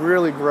weird and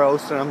really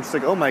gross. And I'm just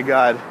like, oh my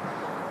God,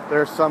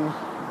 there's some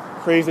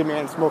crazy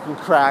man smoking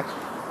crack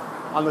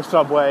on the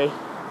subway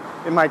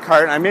in my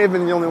cart. And I may have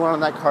been the only one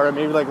on that cart,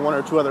 maybe like one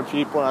or two other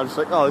people, and I was just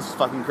like, oh, this is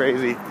fucking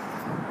crazy.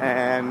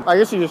 And I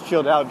guess he just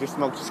chilled out, just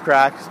smoked his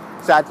crack,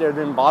 sat there,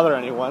 didn't bother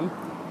anyone.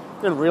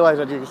 Didn't realize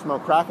that you could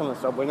smoke crack on the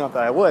subway, not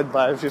that I would,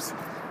 but it was just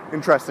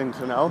interesting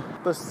to know.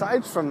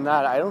 Besides from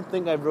that, I don't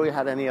think I've really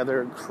had any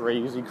other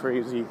crazy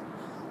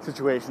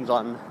situations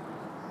on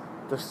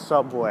the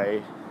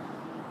subway.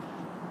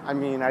 I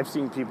mean, I've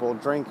seen people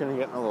drinking and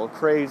getting a little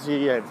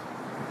crazy. I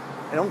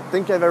don't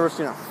think I've ever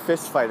seen a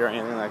fist fight or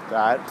anything like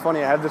that. It's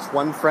funny, I have this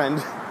one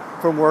friend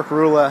from work,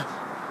 Rula,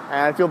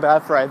 and I feel bad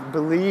for her. I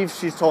believe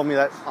she's told me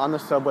that on the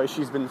subway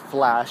she's been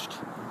flashed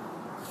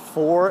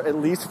at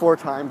least four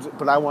times,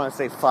 but I want to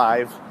say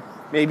 5,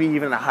 maybe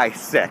even a high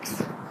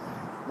 6.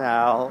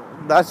 Now,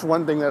 that's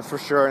one thing that's for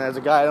sure, and as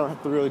a guy I don't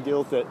have to really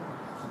deal with it,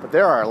 but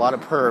there are a lot of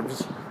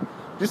pervs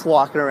just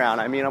walking around.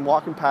 I mean, I'm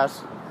walking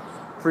past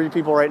 3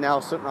 people right now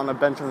sitting on a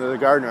bench under the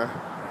Gardner.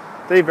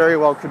 They very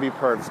well could be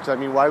pervs, because I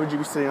mean, why would you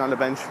be sitting on a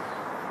bench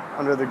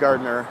under the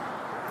Gardner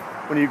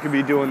when you could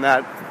be doing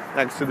that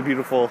next to the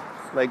beautiful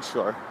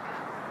lakeshore?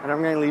 And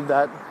I'm going to leave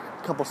that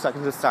couple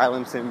seconds of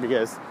silence in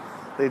because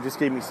they just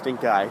gave me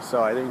stink eye,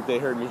 so I think they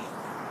heard me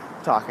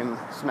talking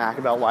smack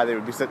about why they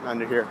would be sitting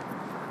under here.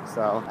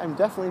 So I'm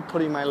definitely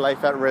putting my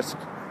life at risk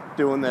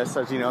doing this.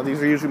 As you know,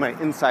 these are usually my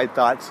inside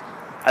thoughts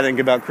I think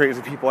about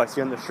crazy people I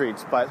see on the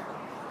streets, but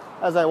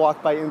as I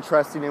walk by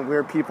interesting and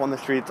weird people on the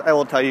streets, I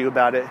will tell you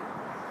about it,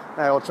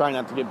 and I will try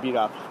not to get beat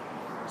up.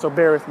 So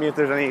bear with me if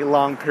there's any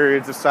long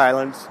periods of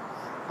silence.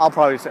 I'll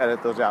probably just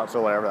edit those out,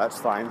 so whatever, that's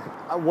fine.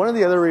 One of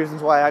the other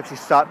reasons why I actually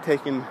stopped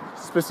taking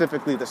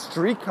specifically the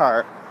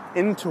streetcar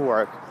into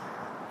work,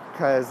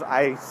 because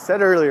I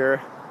said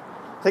earlier,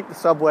 take the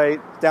subway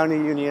down to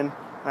Union,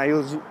 and I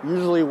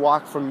usually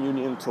walk from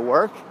Union to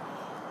work.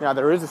 Now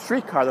there is a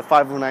streetcar, the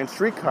 509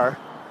 streetcar,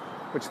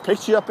 which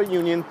picks you up at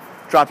Union,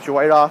 drops you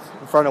right off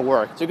in front of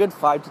work. It's a good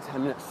 5 to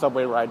 10 minute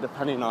subway ride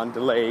depending on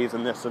delays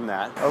and this and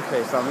that.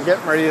 Okay, so I'm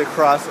getting ready to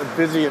cross a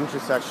busy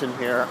intersection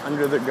here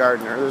under the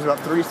Gardner. There's about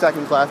 3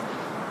 seconds left.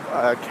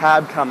 A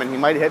cab coming. He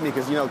might hit me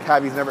because,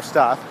 cabbies never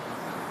stop.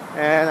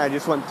 And I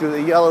just went through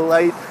the yellow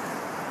light,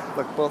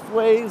 look both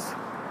ways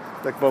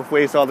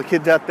to all the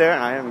kids out there,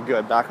 and I am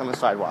good, back on the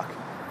sidewalk.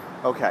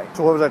 Okay,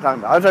 so what was I talking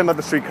about? I was talking about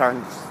the streetcar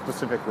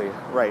specifically,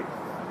 right.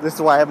 This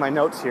is why I have my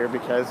notes here,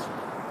 because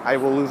I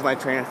will lose my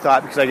train of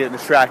thought because I get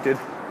distracted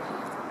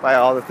by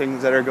all the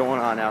things that are going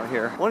on out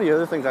here. One of the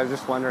other things I was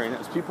just wondering,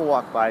 as people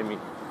walk by me,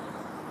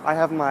 I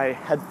have my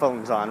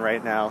headphones on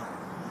right now.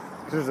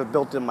 There's a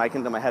built-in mic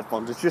into my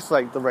headphones. It's just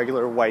like the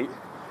regular white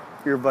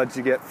earbuds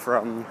you get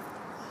from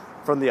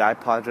the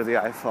iPods or the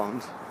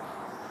iPhones.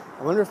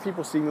 I wonder if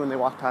people see me when they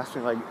walk past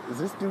me like, is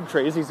this dude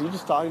crazy? Is he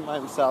just talking by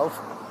himself?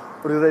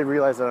 Or do they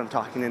realize that I'm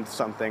talking into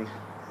something?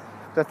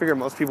 I figure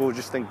most people would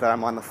just think that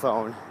I'm on the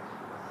phone.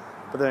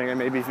 But then again,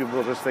 maybe people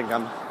will just think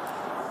I'm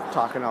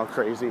talking all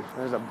crazy.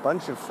 There's a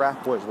bunch of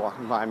frat boys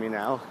walking by me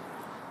now.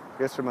 I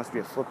guess there must be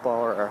a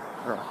football or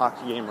a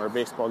hockey game or a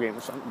baseball game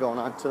or something going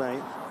on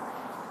tonight.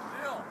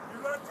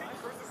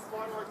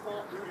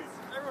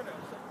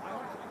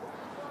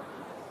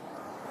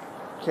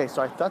 Okay,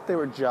 so I thought they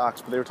were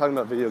jocks, but they were talking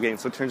about video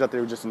games, so it turns out they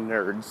were just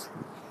nerds.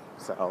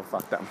 So,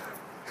 fuck them.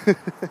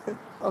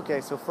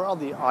 Okay, so for all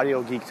the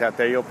audio geeks out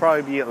there, you'll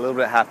probably be a little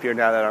bit happier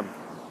now that I'm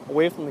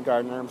away from the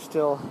Gardner. I'm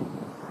still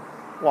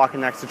walking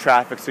next to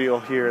traffic, so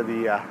you'll hear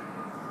the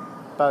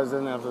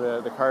buzzing of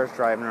the cars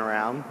driving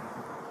around.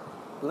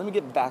 But let me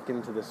get back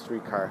into the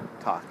streetcar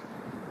talk.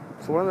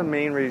 So one of the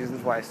main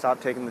reasons why I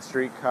stopped taking the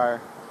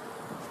streetcar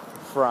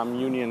from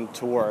Union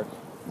to work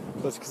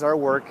was because our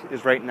work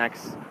is right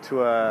next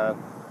to I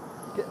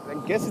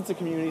guess it's a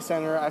community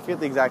center. I forget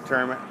the exact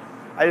term.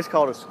 I just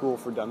call it a school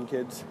for dumb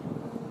kids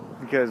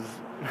because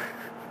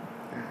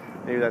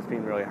maybe that's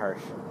being really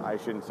harsh. I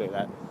shouldn't say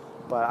that.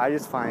 But I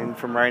just find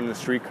from riding the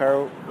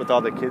streetcar with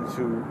all the kids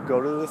who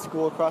go to the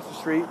school across the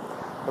street,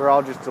 they're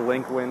all just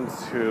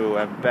delinquents who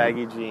have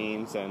baggy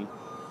jeans and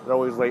they're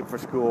always late for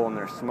school and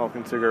they're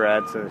smoking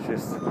cigarettes. And it's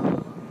just...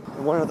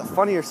 One of the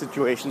funnier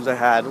situations I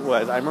had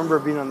was I remember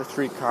being on the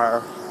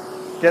streetcar,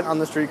 getting on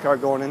the streetcar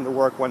going into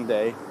work one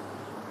day,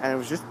 and it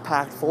was just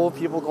packed full of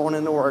people going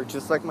into work,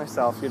 just like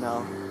myself, you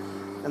know.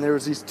 And there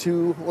was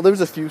there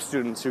was a few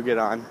students who get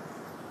on,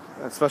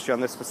 especially on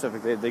this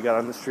specific day, they got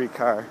on the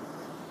streetcar.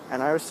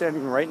 And I was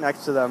standing right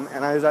next to them,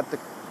 and I was at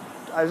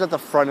the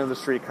front of the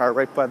streetcar,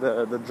 right by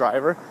the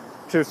driver.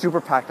 So it was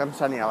super packed. I'm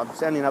standing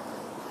up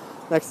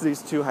next to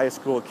these two high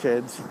school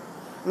kids.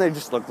 And they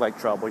just look like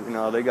trouble, you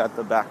know. They got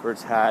the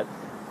backwards hat.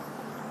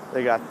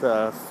 They got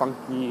the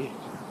funky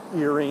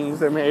earrings.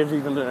 There may have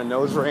even been a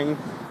nose ring.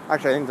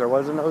 Actually, I think there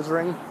was a nose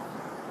ring.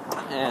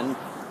 And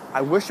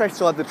I wish I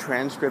still had the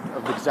transcript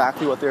of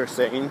exactly what they were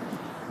saying,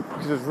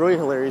 because it was really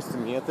hilarious to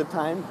me at the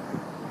time.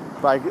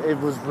 But it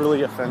was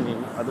really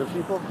offending other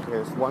people.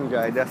 There's one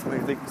guy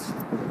definitely thinks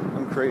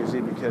I'm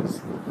crazy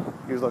because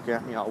he was looking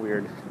at me all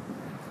weird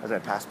as I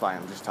passed by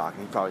him just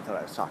talking. He probably thought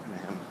I was talking to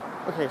him.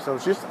 Okay, so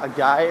it's just a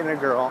guy and a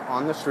girl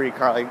on the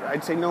streetcar, like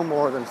I'd say no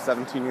more than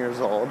 17 years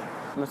old.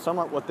 And that's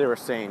somewhat what they were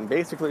saying.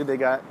 Basically, they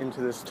got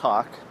into this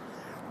talk.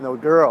 And the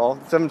girl,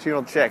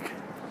 17-year-old chick,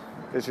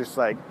 is just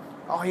like,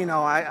 oh, you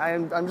know,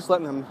 I'm just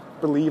letting him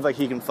believe like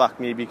he can fuck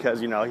me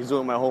because, you know, he's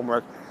doing my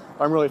homework.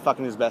 I'm really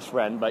fucking his best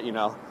friend, but, you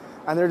know.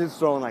 And they're just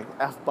throwing like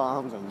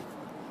F-bombs and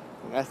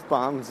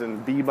S-bombs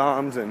and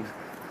B-bombs and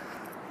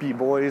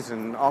B-boys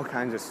and all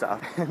kinds of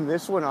stuff. And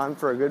this went on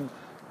for a good,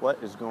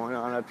 what is going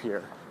on up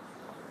here?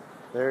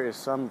 There is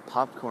some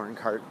popcorn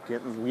cart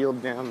getting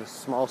wheeled down this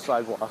small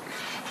sidewalk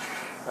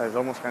that has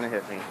almost kind of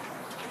hit me.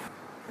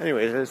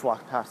 Anyways, I just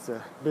walked past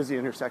a busy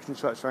intersection,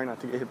 so I was trying not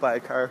to get hit by a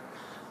car.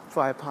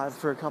 So I paused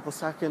for a couple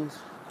seconds.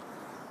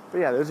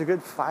 But yeah, there's a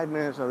good 5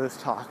 minutes of this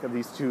talk of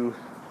these two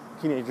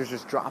teenagers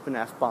just dropping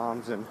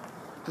F-bombs and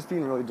just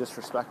being really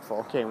disrespectful.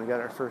 Okay, we got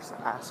our first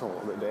asshole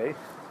of the day.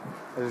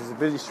 There's a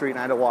busy street and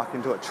I had to walk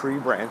into a tree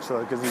branch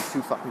because these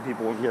two fucking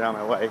people wouldn't get out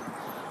of my way.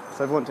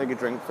 So everyone take a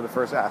drink for the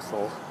first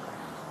asshole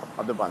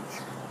of the bunch.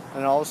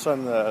 And all of a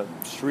sudden the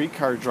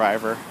streetcar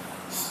driver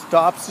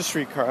stops the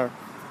streetcar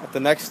at the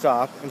next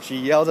stop and she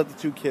yells at the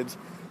two kids,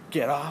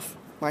 "Get off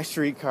my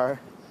streetcar.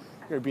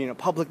 You're being a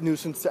public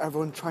nuisance to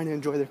everyone trying to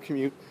enjoy their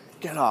commute.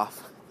 Get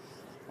off."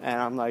 And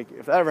I'm like,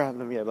 if that ever happened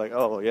to me, I'd be like,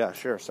 oh yeah,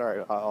 sure,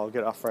 sorry, I'll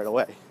get off right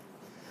away.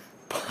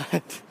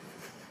 But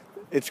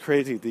it's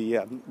crazy,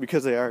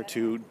 because they are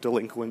two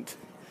delinquent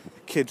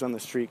kids on the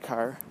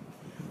streetcar,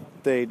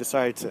 they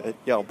decided to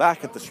yell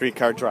back at the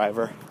streetcar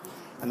driver.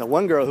 And the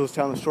one girl who was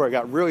telling the story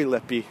got really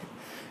lippy.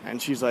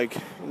 And she's like,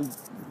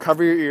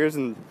 cover your ears,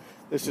 and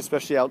this is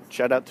especially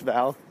shout out to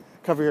Val,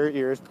 cover your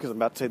ears because I'm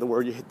about to say the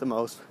word you hate the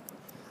most.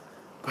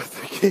 But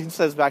the kid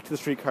says back to the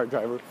streetcar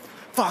driver,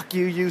 "Fuck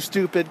you, you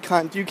stupid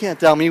cunt, you can't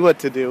tell me what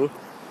to do."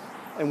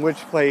 In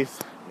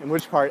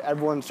which part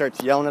everyone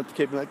starts yelling at the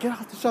kid, like, "Get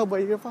off the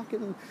subway, you're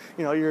fucking,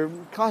 you know, you're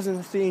causing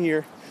a scene,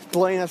 you're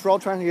delaying us, we're all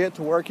trying to get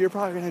to work, you're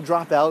probably going to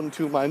drop out in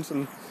 2 months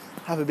and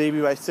have a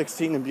baby by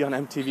 16 and be on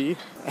MTV.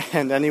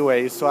 And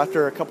anyways, so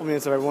after a couple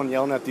minutes of everyone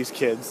yelling at these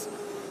kids,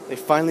 they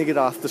finally get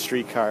off the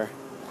streetcar.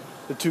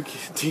 The two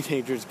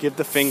teenagers give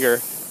the finger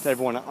to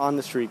everyone on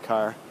the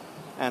streetcar.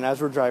 And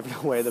as we're driving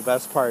away, the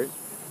best part,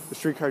 the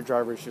streetcar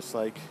driver is just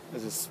like,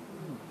 as this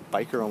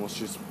biker almost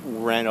just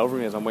ran over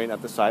me as I'm waiting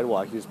at the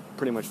sidewalk. He just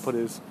pretty much put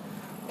his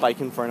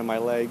bike in front of my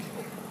leg.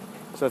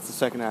 So that's the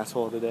second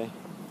asshole of the day.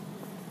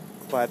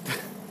 But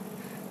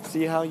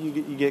see how you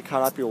get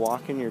caught up, you're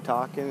walking, you're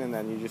talking, and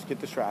then you just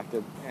get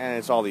distracted. And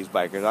it's all these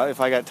bikers.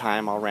 If I got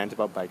time, I'll rant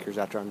about bikers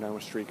after I'm done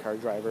with streetcar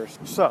drivers.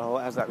 So,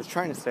 as I was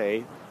trying to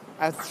say,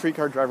 as the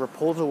streetcar driver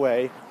pulls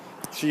away,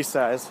 she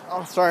says,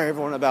 "Oh, sorry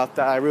everyone about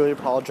that. I really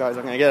apologize.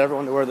 I'm going to get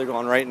everyone to where they're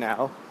going right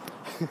now."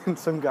 And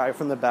some guy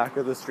from the back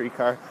of the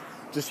streetcar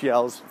just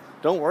yells,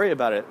 "Don't worry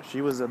about it.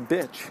 She was a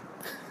bitch."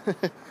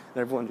 And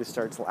everyone just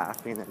starts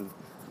laughing,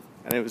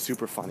 and it was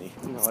super funny.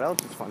 You know what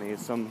else is funny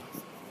is some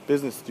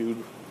business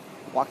dude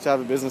walks out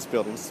of a business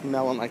building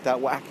smelling like that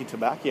wacky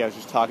tobacco I was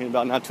just talking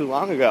about not too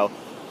long ago.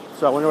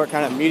 So I wonder what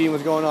kind of meeting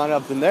was going on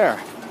up in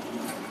there.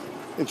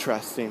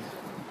 Interesting.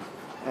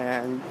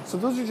 And so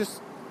those are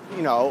just,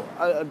 you know,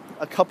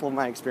 a couple of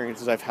my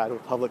experiences I've had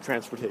with public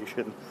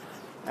transportation.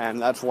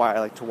 And that's why I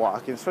like to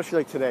walk. And especially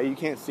like today, you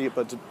can't see it,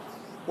 but it's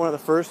one of the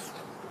first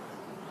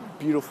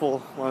beautiful,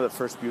 what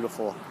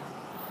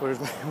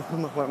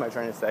am I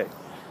trying to say?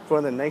 It's one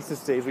of the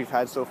nicest days we've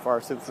had so far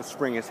since the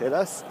spring has hit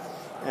us.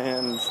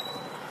 And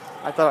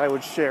I thought I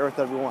would share with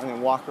everyone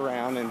and walk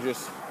around and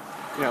just,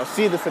 you know,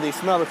 see the city,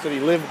 smell the city,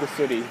 live the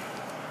city,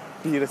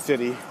 be the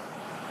city.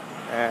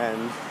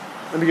 And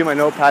let me get my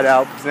notepad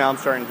out because now I'm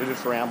starting to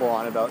just ramble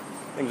on about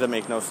things that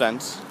make no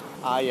sense.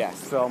 Yes,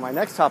 so my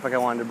next topic I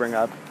wanted to bring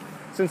up,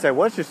 since I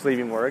was just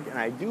leaving work, and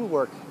I do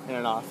work in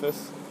an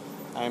office,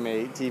 I'm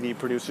a TV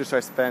producer, so I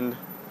spend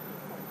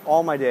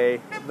all my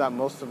day, if not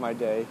most of my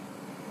day,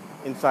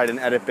 inside an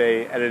edit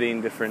bay,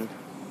 editing different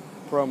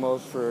promos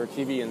for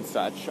TV and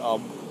such.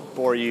 I'll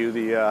bore you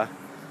the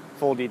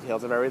full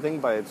details of everything,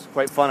 but it's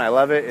quite fun. I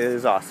love it. It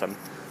is awesome.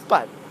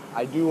 But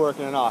I do work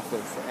in an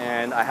office,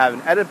 and I have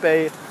an edit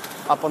bay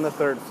up on the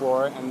 3rd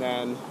floor, and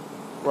then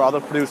where all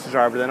the producers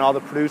are, but then all the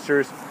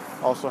producers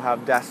also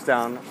have desks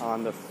down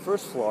on the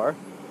 1st floor.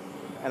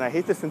 And I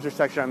hate this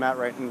intersection I'm at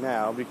right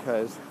now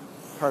because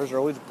cars are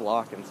always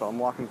blocking, so I'm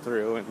walking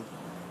through, and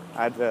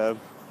I had to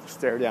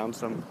stare down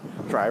some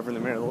driver in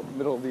the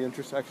middle of the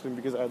intersection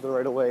because I had the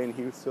right of way and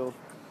he was still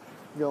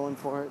going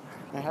for it.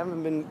 I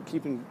haven't been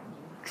keeping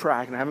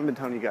track, and I haven't been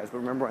telling you guys, but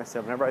remember I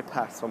said whenever I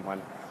pass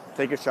someone,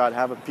 take a shot,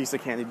 have a piece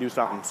of candy, do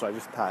something. So I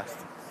just passed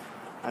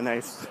a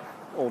nice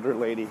older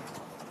lady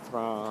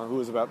who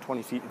was about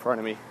 20 feet in front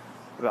of me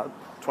about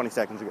 20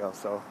 seconds ago.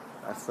 So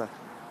that's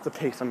the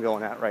pace I'm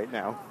going at right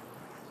now.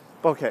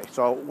 Okay,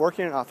 so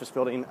working in an office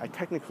building, I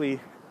technically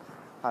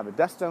have a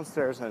desk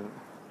downstairs and an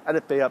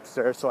edit bay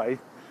upstairs, so I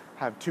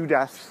have 2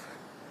 desks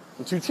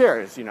and 2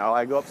 chairs. You know,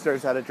 I go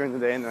upstairs at it during the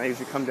day, and then I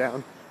usually come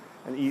down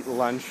and eat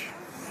lunch.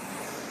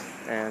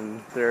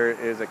 And there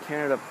is a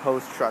Canada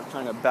Post truck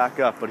trying to back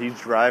up, but he's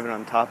driving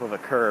on top of a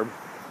curb,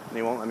 and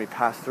he won't let me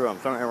pass through him.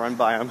 So I'm going to run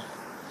by him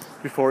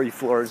before he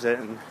floors it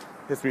and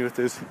hits me with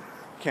his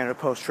Canada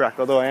Post truck,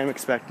 although I am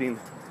expecting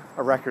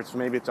a record, so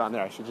maybe it's on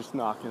there. I should just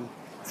knock and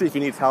see if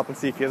he needs help and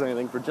see if he has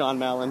anything for John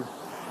Mallon,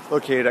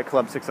 located at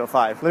Club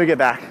 605. Let me get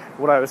back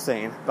to what I was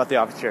saying about the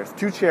office chairs.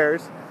 2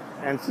 chairs,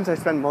 and since I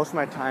spend most of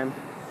my time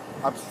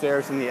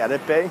upstairs in the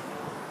edit bay,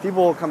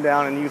 people will come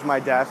down and use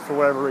my desk for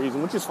whatever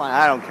reason, which is fine.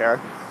 I don't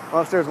care. I'm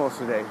upstairs most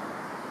of the day.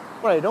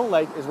 What I don't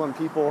like is when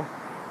people,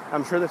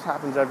 I'm sure this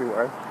happens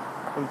everywhere,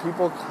 when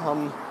people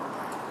come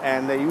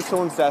and they use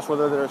someone's desk,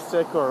 whether they're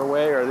sick or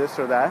away or this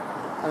or that,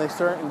 and they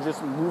start and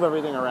just move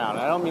everything around.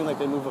 I don't mean like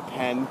they move a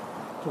pen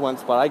to one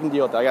spot. I can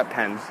deal with that. I got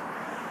pens.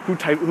 Who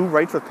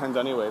writes with pens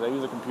anyway? They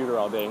use a computer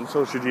all day, and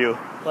so should you.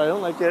 What I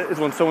don't like it is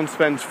when someone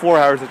spends 4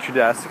 hours at your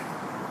desk.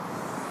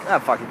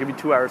 It could be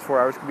 2 hours, 4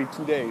 hours, it could be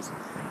 2 days,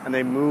 and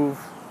they move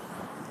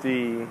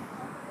the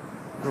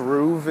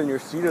groove in your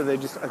seat, or they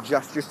just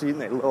adjust your seat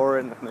and they lower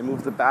it and they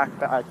move the back,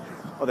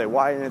 or they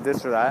widen it,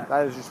 this or that.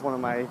 That is just one of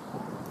my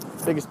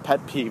biggest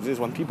pet peeves, is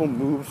when people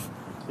move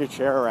your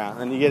chair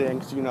around and you get in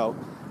because you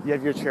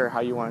have your chair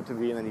how you want it to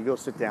be, and then you go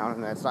sit down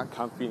and then it's not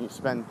comfy, and you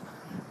spend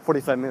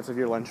 45 minutes of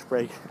your lunch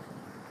break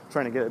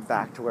trying to get it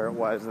back to where it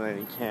was, and then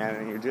you can't,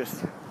 and you're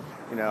just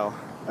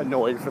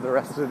annoyed for the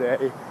rest of the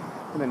day.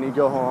 And then you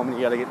go home and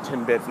you gotta get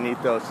Timbits and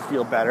eat those to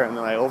feel better, and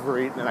then I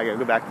overeat, and then I gotta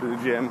go back to the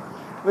gym.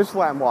 This is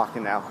why I'm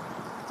walking now.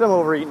 So I'm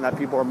overeating that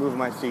people are moving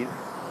my seat.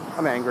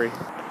 I'm angry.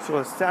 So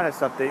a status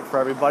update for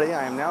everybody.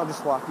 I am now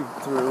just walking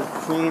through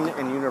Queen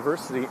and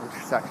University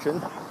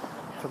intersection.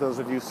 For those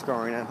of you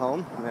scoring at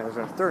home, and there's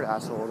our 3rd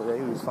asshole today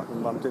who's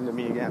fucking bumped into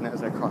me again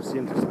as I cross the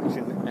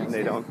intersection, and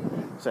they don't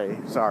say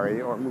sorry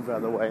or move out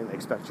of the way, and they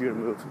expect you to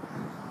move.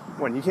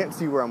 When you can't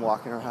see where I'm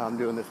walking or how I'm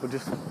doing this, but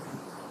just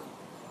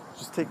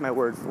take my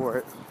word for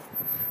it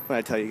when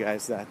I tell you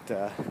guys that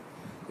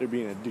they're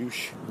being a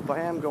douche. But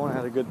I am going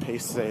at a good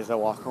pace today as I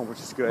walk home, which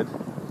is good.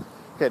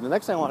 Okay, the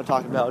next thing I want to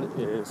talk about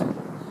is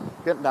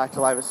getting back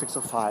to Live at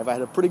 605. I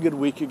had a pretty good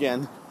week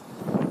again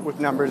with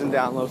numbers and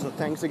downloads, so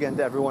thanks again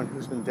to everyone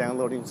who's been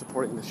downloading and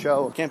supporting the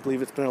show. I can't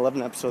believe it's been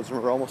 11 episodes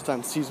and we're almost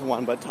on season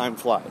 1, but time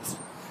flies.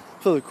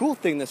 So the cool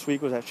thing this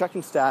week was I was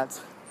checking stats,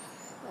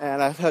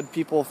 and I've had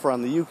people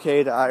from the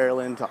UK to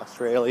Ireland to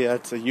Australia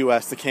to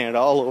US to Canada,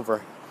 all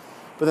over.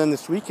 But then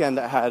this weekend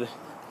I had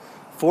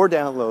 4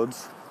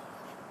 downloads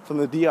from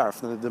the DR,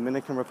 from the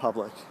Dominican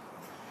Republic.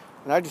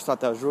 And I just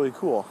thought that was really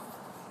cool.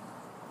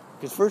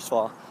 Because first of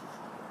all,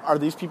 are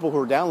these people who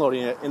are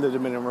downloading it in the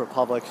Dominican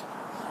Republic,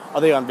 are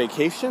they on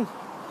vacation?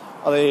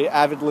 Are they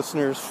avid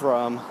listeners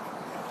from,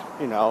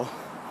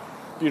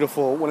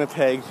 beautiful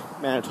Winnipeg,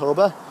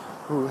 Manitoba,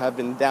 who have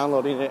been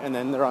downloading it and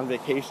then they're on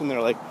vacation?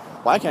 They're like,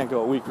 well, I can't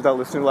go a week without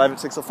listening to Live at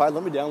 605.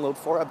 Let me download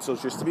 4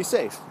 episodes just to be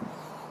safe.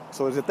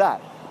 So is it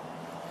that?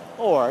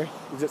 Or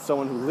is it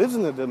someone who lives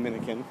in the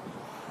Dominican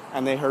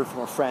and they heard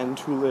from a friend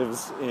who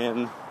lives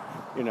in,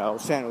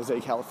 San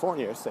Jose,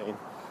 California, saying,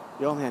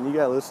 yo, man, you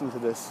got to listen to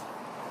this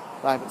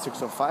Live at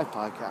 605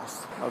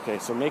 podcast. Okay,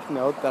 so make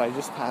note that I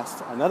just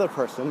passed another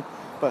person,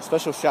 but a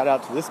special shout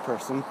out to this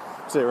person,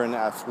 because they were in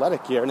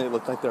athletic gear and they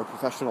looked like they're a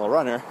professional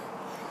runner.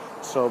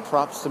 So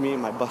props to me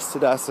and my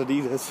busted ass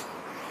Adidas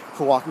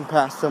for walking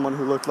past someone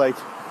who looked like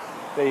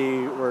they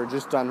were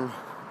just done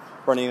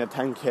running a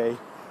 10K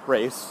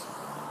race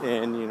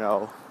in,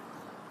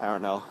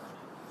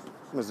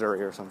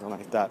 Missouri or something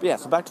like that. But yeah,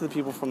 so back to the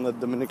people from the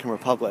Dominican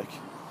Republic.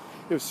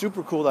 It was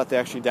super cool that they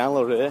actually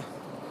downloaded it.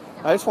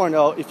 I just want to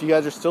know if you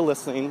guys are still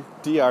listening,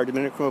 DR,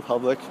 Dominican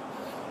Republic.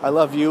 I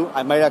love you.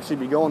 I might actually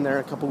be going there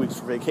in a couple weeks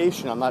for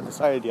vacation. I'm not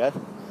decided yet.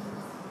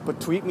 But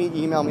tweet me,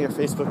 email me, or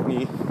Facebook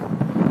me.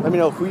 Let me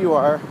know who you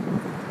are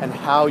and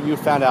how you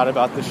found out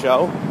about the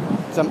show.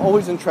 Because I'm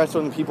always interested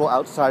in people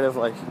outside of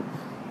like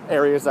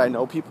areas that I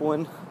know people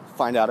in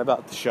find out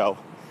about the show.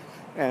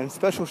 And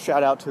special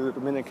shout out to the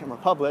Dominican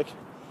Republic,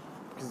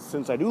 because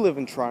since I do live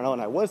in Toronto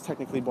and I was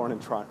born in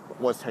Toronto.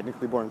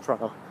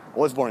 I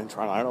was born in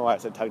Toronto. I don't know why I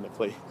said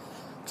technically,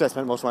 because I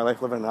spent most of my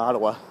life living in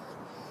Ottawa.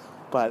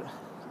 But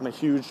I'm a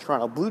huge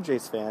Toronto Blue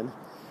Jays fan,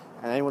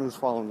 and anyone who's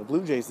following the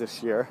Blue Jays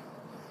this year,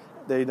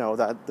 they know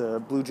that the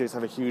Blue Jays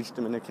have a huge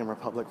Dominican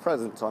Republic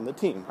presence on the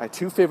team. My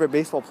two favorite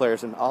baseball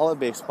players in all of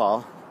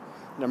baseball,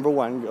 number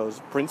one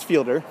goes Prince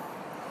Fielder,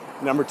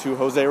 number two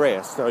Jose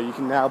Reyes. So you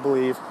can now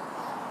believe,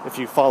 if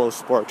you follow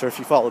sports or if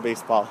you follow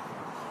baseball,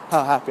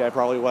 how happy I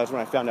probably was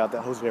when I found out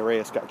that Jose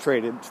Reyes got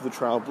traded to the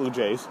Toronto Blue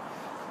Jays,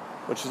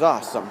 which is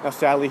awesome. Now,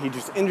 sadly, he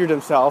just injured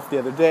himself the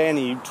other day, and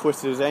he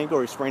twisted his ankle,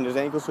 or he sprained his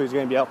ankle, so he's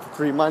going to be out for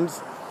 3 months,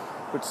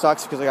 which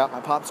sucks because I got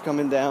my pops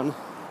coming down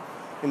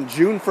in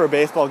June for a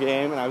baseball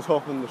game, and I was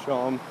hoping to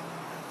show him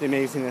the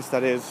amazingness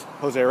that is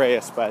Jose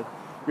Reyes, but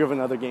we have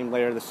another game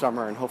later this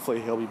summer, and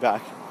hopefully he'll be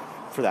back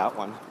for that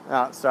one.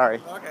 Sorry.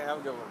 Okay, have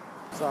a good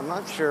one. So I'm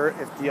not sure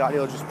if the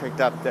audio just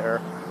picked up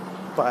there,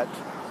 but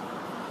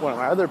one of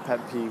my other pet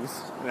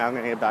peeves, and I'm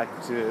going to get back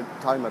to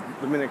talking about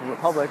the Dominican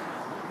Republic,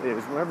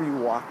 is whenever you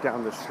walk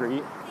down the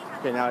street.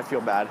 Okay, now I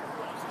feel bad.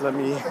 Let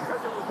me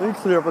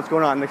clear up what's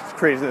going on in this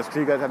craziness, because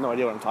you guys have no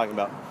idea what I'm talking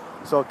about.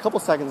 So a couple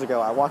seconds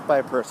ago, I walked by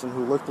a person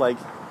who looked like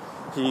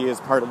he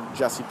is part of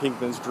Jesse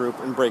Pinkman's group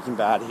in Breaking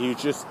Bad. He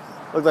just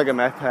looked like a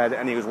meth head,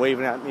 and he was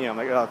waving at me. I'm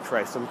like, oh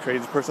Christ, some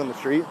crazy person on the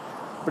street.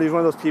 But he's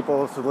one of those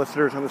people,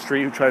 solicitors on the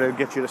street, who try to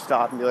get you to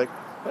stop and be like,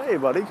 hey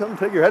buddy, come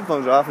take your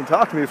headphones off and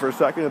talk to me for a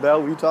second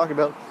about, we talk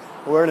about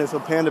awareness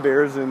of panda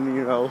bears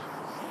in,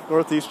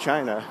 Northeast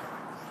China.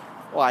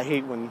 Well,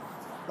 I'm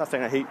not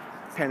saying I hate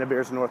panda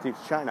bears in Northeast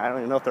China. I don't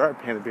even know if there are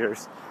panda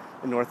bears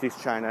in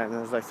Northeast China. And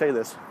as I say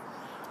this,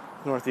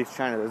 Northeast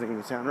China doesn't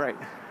even sound right.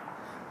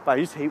 But I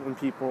just hate when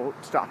people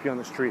stop you on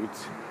the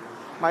streets.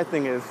 My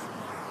thing is,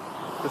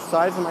 the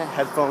size of my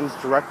headphones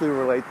directly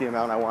relate the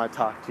amount I want to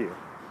talk to you.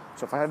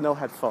 So if I have no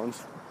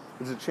headphones,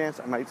 there's a chance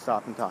I might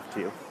stop and talk to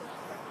you.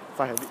 If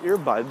I have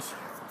earbuds,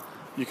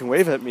 you can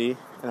wave at me,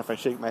 and if I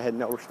shake my head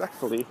no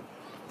respectfully,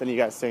 then you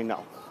guys say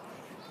no.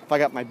 If I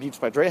got my Beats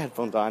by Dre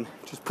headphones on,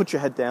 just put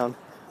your head down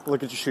and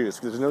look at your shoes,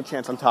 because there's no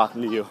chance I'm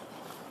talking to you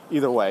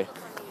either way.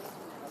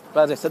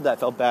 But as I said that, I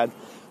felt bad.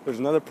 There's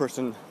another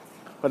person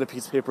who had a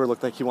piece of paper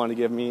looked like he wanted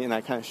to give me, and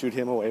I kind of shooed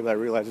him away, but I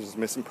realized it was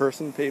missing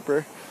person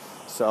paper,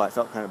 so I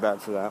felt kind of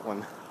bad for that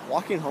one.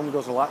 Walking home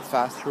goes a lot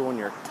faster when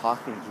you're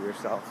talking to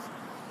yourself.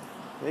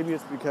 Maybe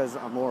it's because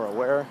I'm more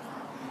aware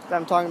that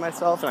I'm talking to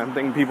myself, and I'm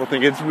thinking people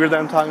think it's weird that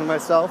I'm talking to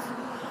myself.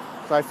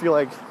 So I feel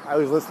like I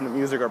always listen to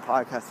music or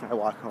podcasts when I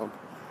walk home.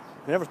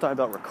 I never thought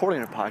about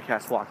recording a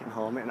podcast walking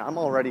home, and I'm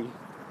already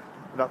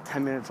about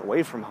 10 minutes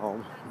away from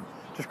home.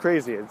 Just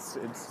crazy. It's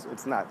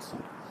nuts.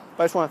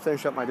 But I just want to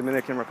finish up my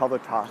Dominican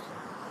Republic talk.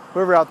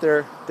 Whoever out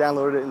there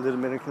downloaded it in the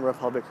Dominican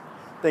Republic,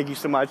 thank you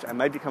so much. I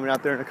might be coming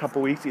out there in a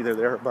couple weeks, either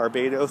there or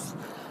Barbados,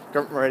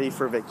 getting ready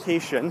for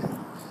vacation.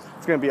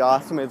 It's going to be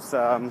awesome.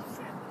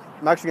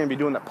 I'm actually going to be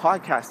doing the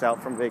podcast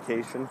out from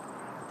vacation.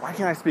 Why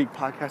can't I speak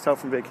podcast out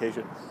from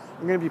vacation?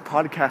 I'm going to be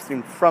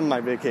podcasting from my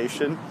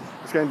vacation.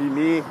 It's going to be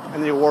me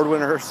and the award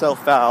winner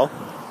herself, Val.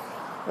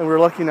 And we're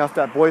lucky enough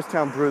that Boys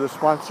Town Brew, the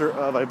sponsor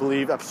of, I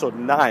believe, episode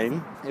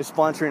 9, is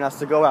sponsoring us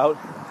to go out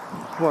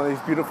to one of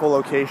these beautiful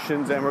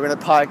locations, and we're going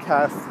to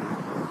podcast,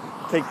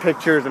 take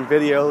pictures and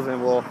videos,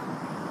 and we'll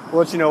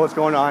let you know what's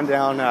going on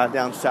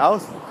down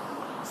south.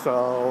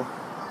 So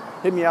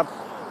hit me up,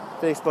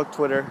 Facebook,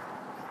 Twitter,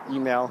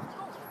 email.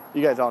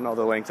 You guys all know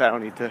the links. I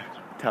don't need to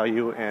tell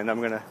you. And I'm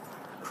going to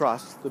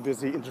cross the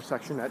busy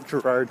intersection at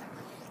Girard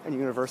and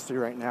University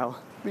right now.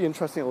 It'll be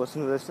interesting to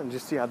listen to this and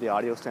just see how the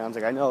audio sounds.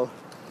 Like, I know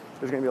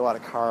there's going to be a lot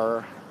of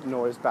car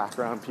noise,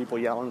 background, people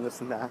yelling,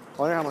 this and that.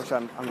 I wonder how much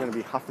I'm going to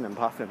be huffing and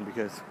puffing,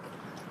 because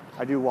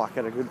I do walk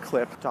at a good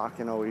clip.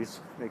 Talking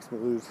always makes me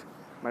lose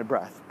my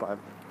breath, but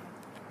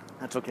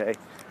that's okay.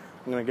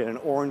 I'm going to get an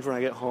orange when I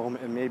get home,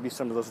 and maybe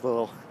some of those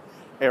little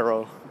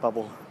Aero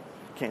bubble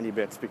candy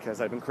bits,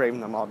 because I've been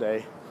craving them all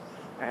day.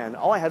 And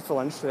all I had for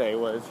lunch today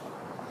was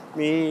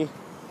me,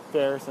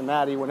 Ferris, and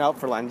Maddie went out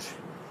for lunch.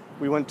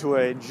 We went to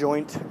a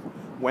joint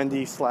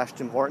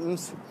Wendy's/Tim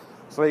Hortons.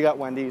 So they got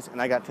Wendy's and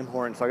I got Tim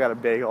Hortons. So I got a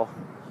bagel,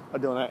 a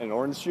donut, and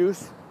orange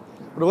juice.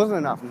 But it wasn't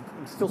enough.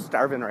 I'm still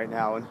starving right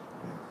now, and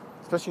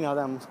especially now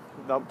that I'm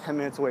about 10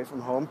 minutes away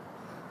from home,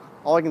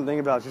 all I can think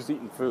about is just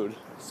eating food.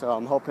 So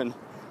I'm hoping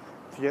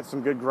to get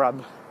some good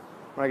grub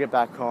when I get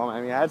back home.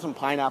 I mean, I had some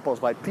pineapples,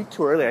 but I peaked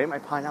too early. I ate my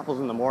pineapples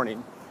in the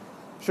morning.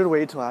 Should have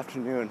waited till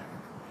afternoon.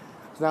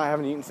 So now I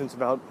haven't eaten since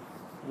about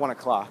 1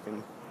 o'clock,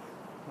 and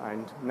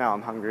now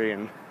I'm hungry,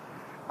 and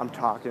I'm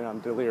talking, I'm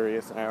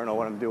delirious, and I don't know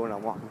what I'm doing.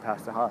 I'm walking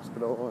past the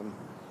hospital, and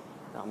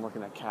now I'm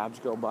looking at cabs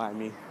go by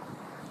me.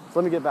 So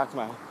let me get back to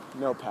my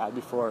notepad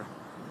before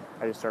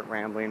I just start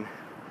rambling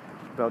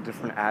about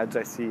different ads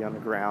I see on the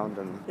ground.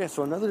 And yeah,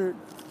 so another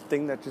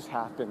thing that just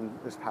happened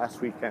this past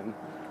weekend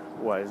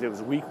was it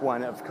was week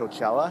 1 of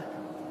Coachella,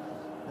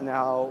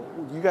 Now,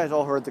 you guys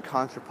all heard the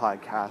concert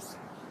podcast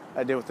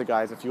I did with the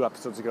guys a few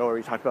episodes ago where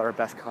we talked about our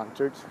best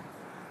concerts.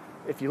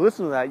 If you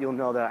listen to that, you'll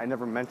know that I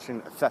never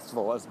mentioned a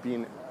festival as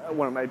being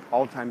one of my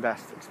all-time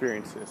best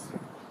experiences.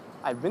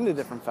 I've been to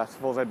different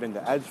festivals. I've been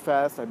to Edge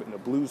Fest, I've been to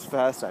Blues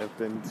Fest, I've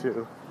been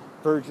to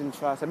Virgin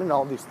Fest, I've been to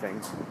all these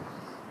things.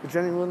 But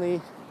genuinely,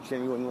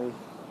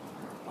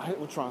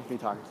 what's wrong with me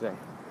talking today?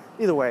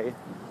 Either way,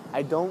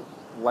 I don't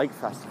like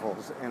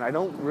festivals, and I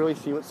don't really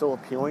see what's so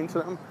appealing to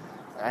them.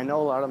 I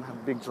know a lot of them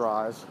have big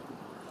draws.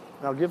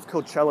 And I'll give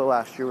Coachella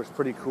last year was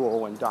pretty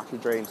cool when Dr.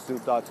 Dre and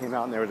Snoop Dogg came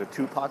out and there was a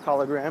Tupac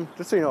hologram.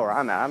 Just so you know where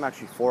I'm at, I'm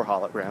actually for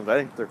holograms. I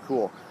think they're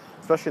cool,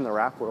 especially in the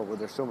rap world where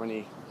there's so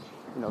many,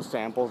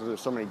 samples, or there's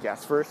so many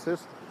guest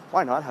verses.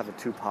 Why not have a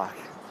Tupac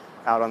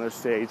out on their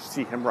stage,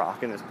 see him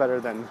rock? And it's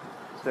better than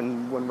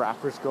when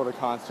rappers go to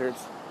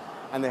concerts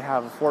and they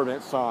have a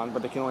 4-minute song,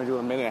 but they can only do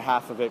a minute and a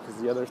half of it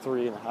because the other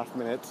 3.5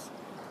 minutes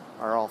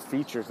are all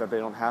features that they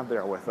don't have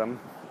there with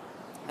them.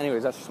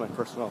 Anyways, that's just my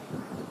personal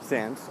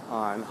stance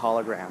on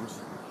holograms.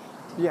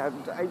 Yeah,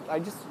 I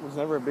just was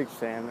never a big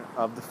fan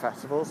of the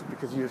festivals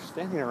because you're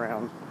standing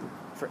around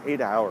for 8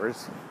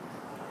 hours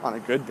on a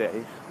good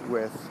day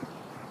with,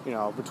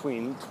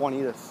 between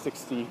 20 to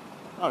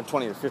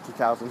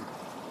 50,000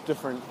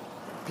 different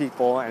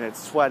people, and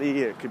it's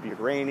sweaty, it could be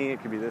rainy,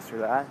 it could be this or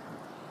that.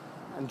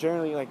 And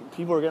generally,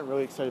 people are getting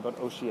really excited about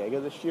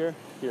Osheaga this year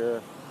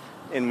here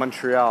in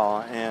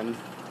Montreal. And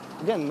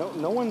again,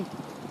 none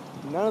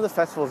of the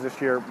festivals this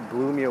year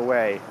blew me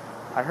away.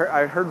 I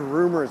heard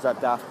rumors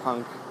that Daft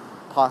Punk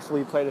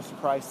possibly played a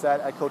surprise set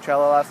at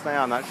Coachella last night.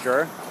 I'm not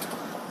sure.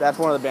 That's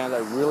one of the bands I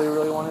really,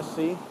 really want to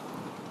see.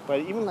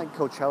 But even like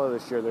Coachella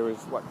this year, there was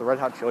the Red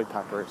Hot Chili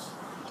Peppers,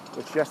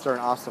 which yes, they're an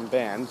awesome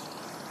band,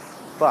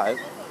 but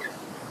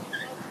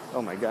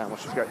oh my god, I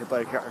almost just got hit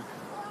by a car.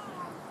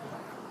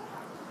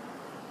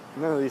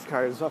 None of these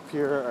cars up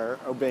here are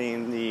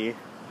obeying the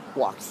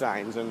walk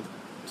signs, and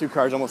 2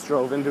 cars almost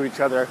drove into each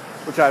other,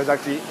 which I was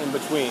actually in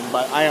between,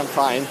 but I am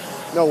fine.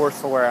 No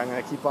worse for wear. I'm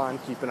going to keep on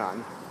keeping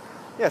on.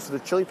 Yeah, so the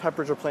Chili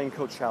Peppers are playing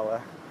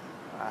Coachella.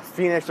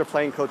 Phoenix are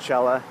playing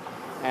Coachella.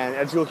 And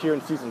as you'll hear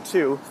in Season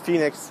 2,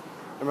 Phoenix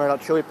and Red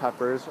Hot Chili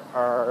Peppers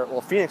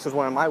Phoenix was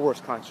one of my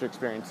worst concert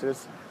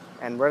experiences,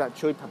 and Red Hot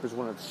Chili Peppers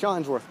one of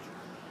Sean's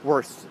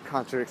worst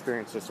concert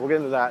experiences. So we'll get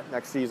into that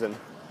next season.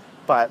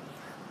 But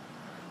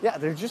yeah,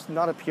 they're just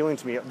not appealing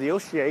to me. The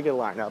Osheaga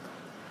lineup,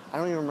 I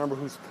don't even remember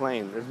who's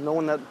playing. There's no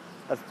one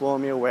that's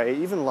blowing me away.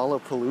 Even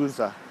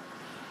Lollapalooza,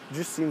 it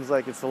just seems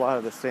like it's a lot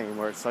of the same,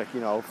 where it's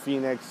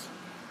Phoenix,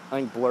 I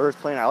think Blur's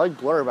playing. I like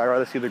Blur, but I'd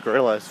rather see the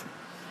Gorillaz.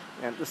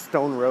 And the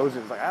Stone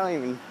Roses, I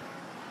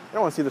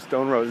don't want to see the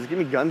Stone Roses. Give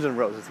me Guns N'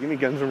 Roses. Give me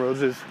Guns N'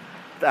 Roses,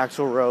 the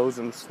Axl Rose,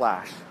 and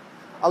Slash.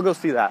 I'll go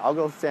see that. I'll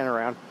go stand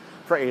around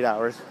for 8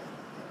 hours.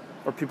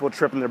 Or people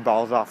tripping their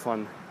balls off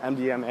on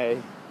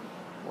MDMA.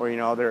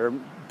 Or, they're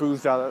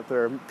boozed out,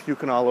 they're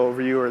puking all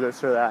over you, or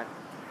this or that.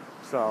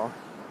 So,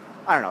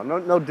 I don't know.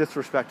 No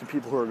disrespect to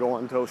people who are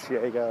going to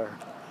Osheaga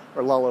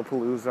or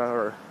Lollapalooza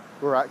or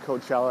who are at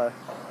Coachella.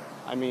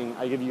 I mean,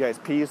 I give you guys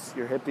peace.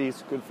 You're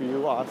hippies. Good for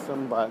you.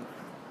 Awesome. But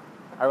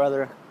I'd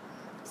rather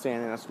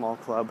stand in a small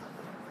club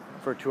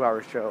for a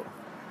 2-hour show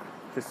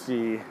to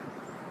see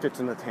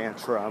Fits in the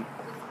Tantrum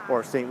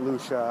or St.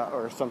 Lucia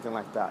or something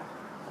like that.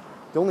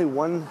 The only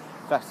one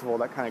festival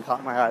that kind of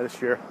caught my eye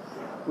this year,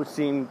 which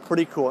seemed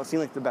pretty cool, it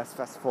seemed like the best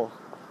festival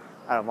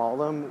out of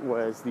all of them,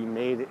 was the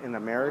Made in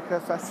America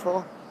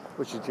Festival,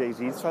 which is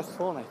Jay-Z's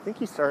festival, and I think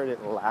he started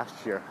it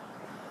last year.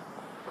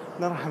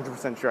 Not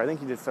 100% sure, I think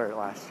he did start it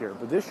last year,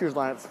 but this year's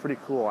lineup's pretty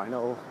cool. I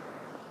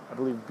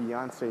believe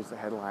Beyonce's the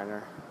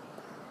headliner,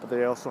 but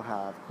they also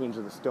have Queens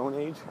of the Stone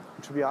Age,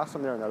 which would be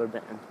awesome. They're another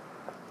band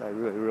that I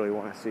really, really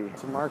want to see.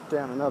 To mark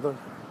down another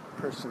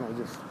person I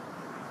just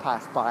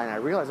passed by, and I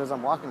realized as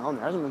I'm walking home,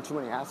 there hasn't been too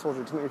many assholes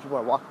or too many people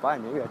I walked by.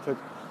 Maybe I took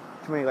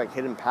too many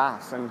hidden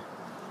paths, and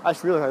I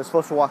just realized I was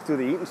supposed to walk through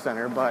the Eaton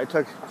Center, but I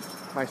took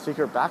my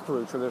secret back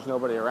route where there's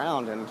nobody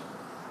around, and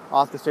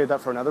I'll have to save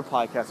that for another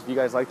podcast. If you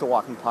guys like the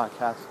walking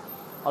podcast,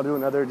 I'll do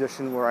another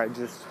edition where I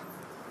just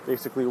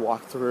basically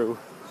walk through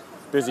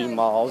busy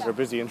malls or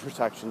busy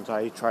intersections.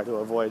 I try to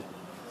avoid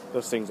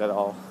those things at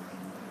all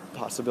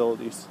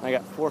possibilities. I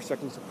got 4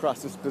 seconds to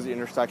cross this busy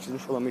intersection,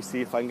 so let me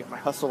see if I can get my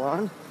hustle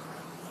on.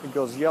 It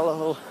goes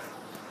yellow.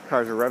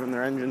 Cars are revving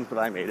their engines, but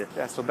I made it.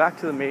 Yeah, so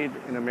back to the Made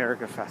in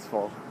America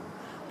Festival.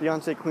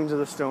 Beyonce, Queens of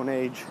the Stone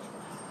Age.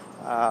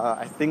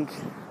 I think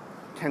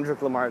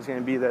Kendrick Lamar is going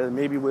to be there.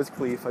 Maybe Wiz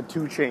Khalifa,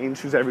 2 Chainz,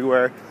 who's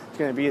everywhere, is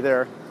going to be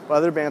there. But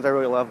other bands I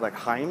really love, like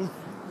Haim.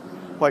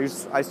 Well,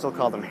 I still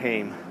call them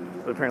Haim,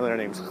 but apparently their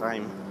name's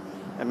Haim.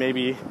 And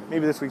maybe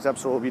this week's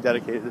episode will be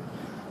dedicated.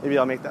 Maybe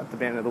I'll make that the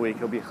band of the week.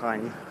 It'll be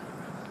Haim,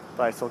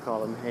 but I still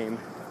call them Haim.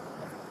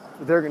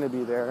 They're going to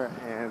be there,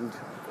 and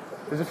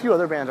there's a few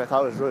other bands I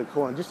thought was really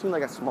cool, and it just seemed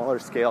like a smaller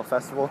scale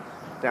festival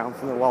down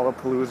from the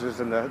Lollapaloozas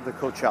and the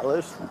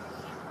Coachellas.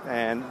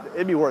 And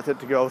it'd be worth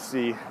it to go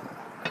see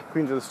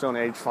Queens of the Stone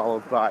Age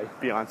followed by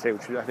Beyonce,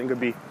 which I think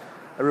would be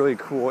a really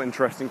cool,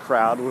 interesting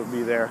crowd would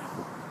be there.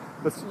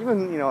 But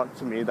even,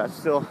 to me, that's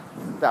still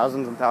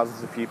thousands and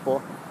thousands of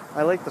people.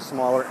 I like the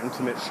smaller,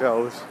 intimate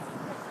shows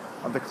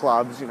of the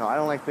clubs. I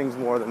don't like things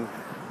more than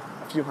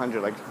a few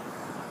hundred. Like,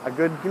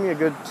 give me a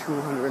good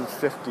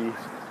 250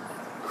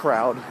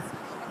 crowd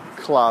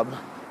club.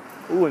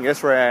 Ooh, and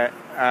guess where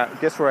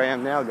I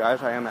am now,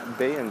 guys? I am at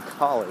Bayon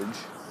College.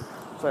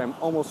 So I am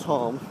almost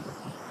home.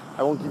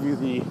 I won't give you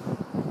the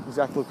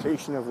exact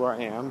location of where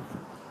I am,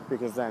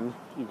 because then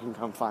you can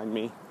come find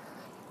me.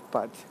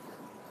 But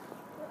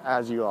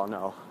as you all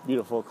know,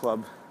 beautiful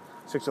Club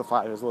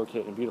 605 is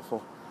located in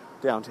beautiful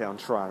downtown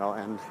Toronto,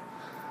 and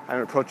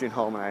I'm approaching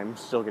home and I'm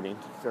still getting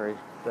very,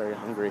 very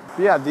hungry.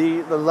 But yeah,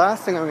 the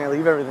last thing I'm going to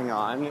leave everything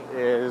on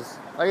is,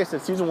 like I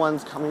said, season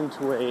 1's coming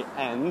to an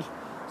end.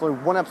 There's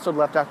only one episode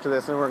left after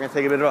this, and we're going to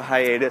take a bit of a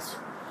hiatus,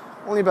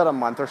 only about a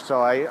month or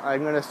so.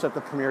 I'm going to set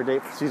the premiere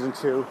date for season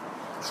 2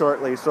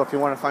 shortly, so if you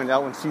want to find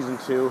out when season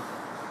 2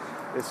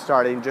 is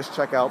starting, just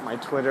check out my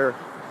Twitter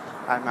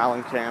at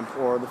Malencamp,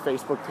 or the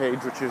Facebook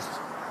page, which is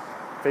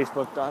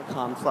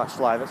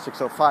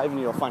facebook.com/live@605, and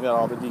you'll find out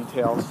all the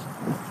details.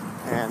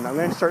 And I'm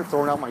going to start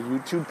throwing out my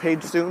YouTube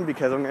page soon,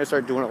 because I'm going to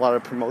start doing a lot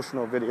of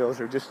promotional videos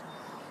or just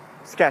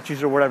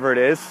sketches or whatever it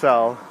is.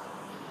 So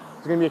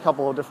there's going to be a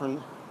couple of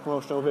different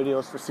promotional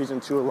videos for season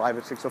 2 of Live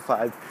at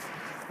 605,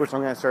 which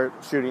I'm going to start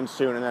shooting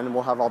soon, and then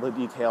we'll have all the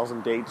details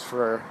and dates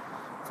for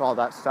all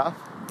that stuff.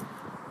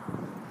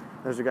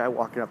 There's a guy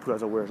walking up who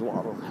has a Where's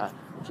Waldo hat,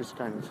 which is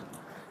kind of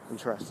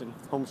interesting.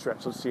 Home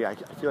stretch. Let's see. I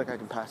feel like I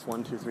can pass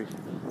 1, 2, 3,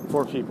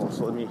 4 people.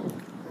 So let me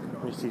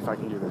see if I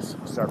can do this.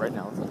 I'll start right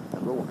now with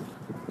number 1.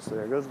 So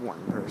there goes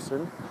 1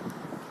 person.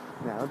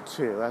 Now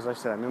 2. As I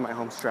said, I'm in my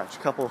home stretch, a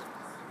couple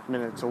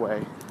minutes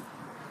away,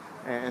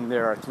 and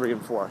there are 3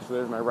 and 4. So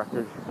there's my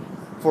record: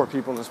 4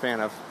 people in the span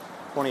of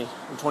 20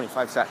 and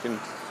 25 seconds.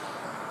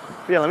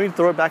 But yeah, let me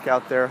throw it back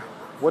out there.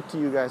 What do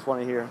you guys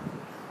want to hear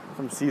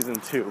from season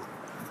 2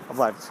 of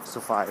Live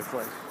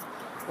 605?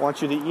 I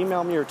want you to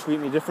email me or tweet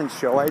me different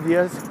show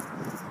ideas,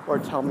 or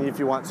tell me if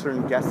you want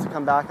certain guests to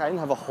come back. I didn't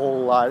have a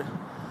whole lot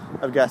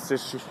of guests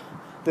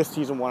this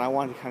season 1. I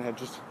wanted to kind of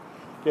just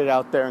get it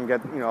out there and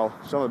get,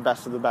 some of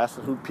the best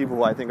of people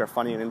who I think are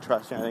funny and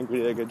interesting. I think we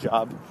did a good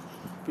job.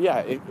 But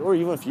yeah, or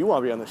even if you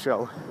want to be on the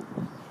show,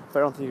 if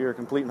I don't think you're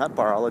complete in that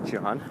bar, I'll let you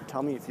on.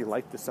 Tell me if you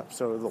like this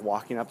episode or the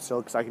walking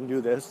episode, because I can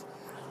do this.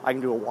 I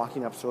can do a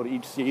walking episode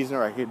each season,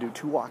 or I can do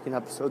 2 walking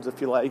episodes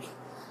if you like.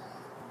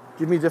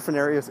 Give me different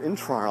areas in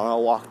Toronto, and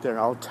I'll walk there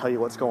and I'll tell you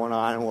what's going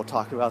on, and we'll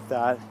talk about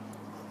that.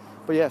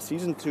 But yeah,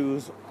 season 2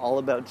 is all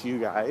about you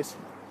guys,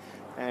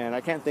 and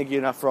I can't thank you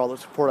enough for all the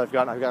support I've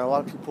gotten. I've got a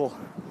lot of people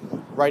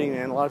writing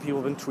in, a lot of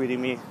people have been tweeting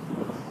me.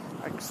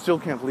 I still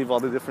can't believe all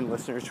the different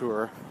listeners who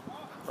are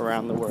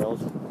around the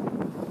world.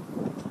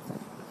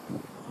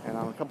 And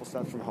I'm a couple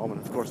steps from home,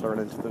 and of course I run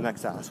into the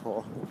next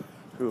asshole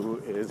who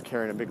is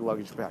carrying a big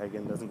luggage bag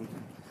and doesn't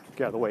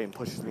get out of the way and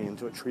pushes me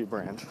into a tree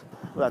branch.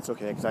 Well, that's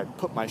okay, because I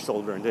put my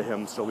shoulder into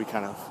him, so we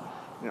kind of,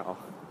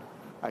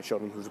 I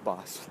showed him who's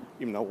boss.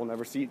 Even though we'll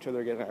never see each other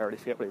again, I already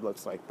forget what he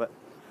looks like, but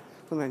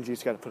sometimes you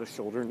just got to put a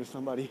shoulder into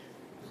somebody.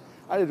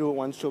 I had to do it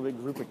once to a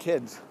big group of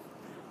kids.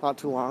 Not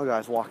too long ago, I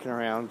was walking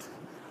around,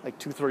 like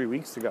 2-3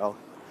 weeks ago,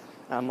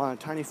 and I'm on a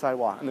tiny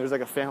sidewalk, and there's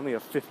like a family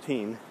of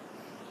 15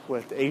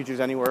 with ages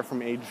anywhere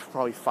from age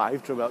probably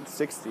 5 to about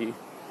 60.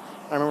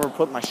 I remember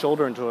putting my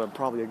shoulder into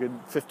probably a good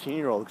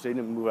 15-year-old, because they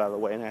didn't move out of the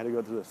way, and I had to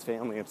go through this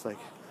family. It's like,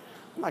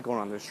 I'm not going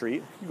on the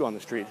street. You go on the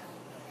street.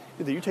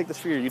 Either you take the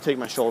street or you take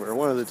my shoulder.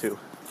 One of the two.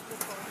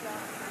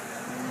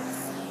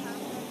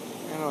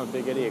 I'm a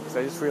big idiot, because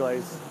I just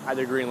realized I had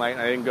a green light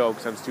and I didn't go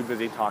because I was too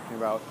busy talking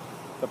about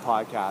the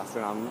podcast,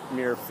 and I'm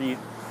mere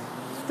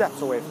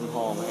steps away from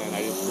home, and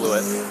I just blew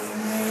it.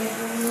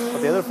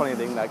 But the other funny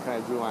thing that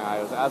kind of drew my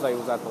eye was, as I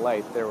was at the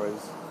light, there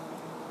was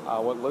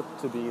what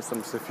looked to be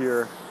some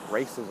severe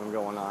racism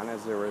going on,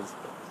 as there was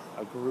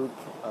a group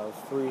of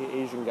 3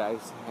 Asian guys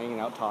hanging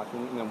out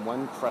talking, and then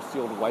one crusty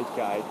old white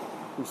guy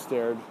who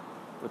stared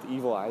with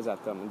evil eyes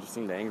at them and just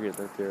seemed angry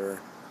that they're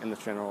in the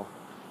general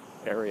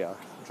area,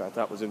 which I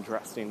thought was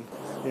interesting.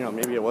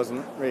 Maybe it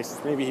wasn't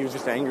racist. Maybe he was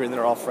just angry and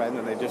they're all friends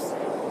and they just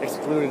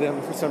excluded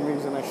him for some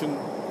reason.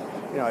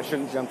 I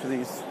shouldn't jump to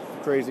these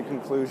crazy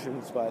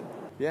conclusions, but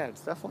yeah,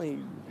 it's definitely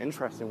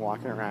interesting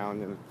walking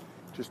around and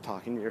just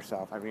talking to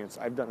yourself. I mean,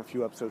 I've done a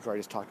few episodes where I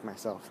just talk to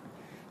myself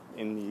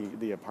in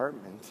the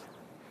apartment,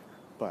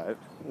 but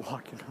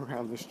walking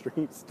around the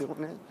streets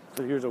doing it.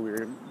 So here's a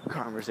weird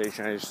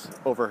conversation I just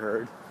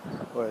overheard.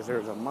 There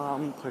was a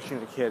mom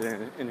pushing a kid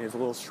in his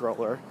little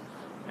stroller,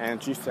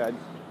 and she said,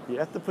 "You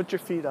have to put your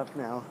feet up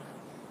now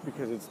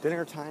because it's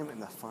dinner time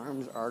and the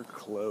farms are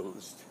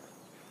closed."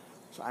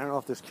 So I don't know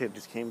if this kid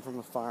just came from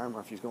a farm,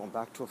 or if he's going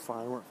back to a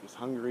farm, or if he's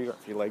hungry, or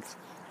if he likes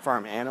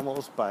farm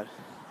animals, but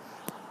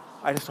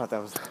I just thought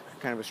that was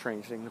kind of a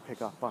strange thing to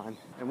pick up on.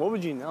 And what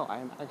would you know? I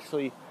am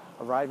actually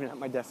arriving at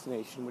my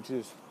destination, which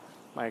is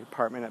my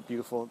apartment at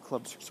beautiful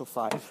Club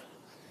 605.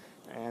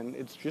 And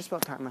it's just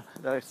about time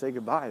that I say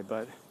goodbye.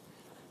 But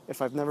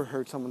if I've never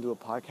heard someone do a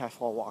podcast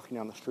while walking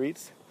down the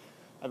streets,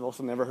 I've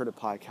also never heard a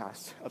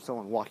podcast of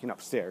someone walking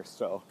upstairs.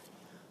 So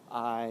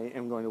I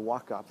am going to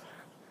walk up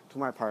to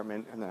my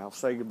apartment, and then I'll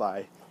say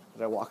goodbye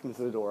as I walk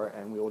into the door,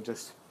 and we will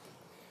just,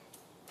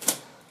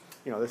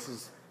 this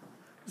is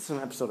an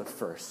episode of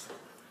first.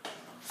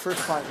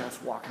 First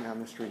podcast walking down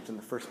the streets, and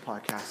the first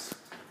podcast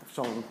of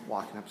someone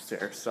walking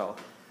upstairs. So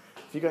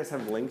if you guys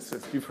have links,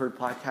 if you've heard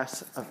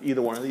podcasts of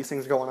either one of these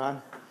things going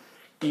on,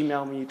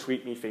 email me,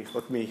 tweet me,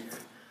 Facebook me.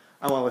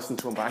 I want to listen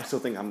to them, but I still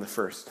think I'm the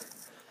first.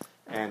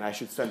 And I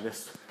should send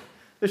this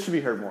should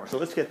be heard more. So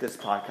let's get this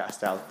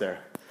podcast out there.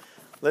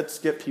 Let's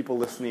get people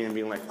listening and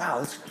being like, wow,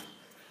 this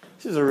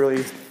is a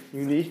really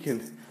unique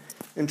and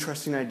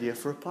interesting idea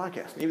for a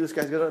podcast. Maybe this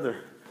guy's got other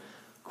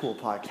cool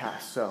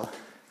podcasts. So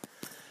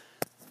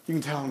you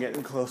can tell I'm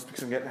getting close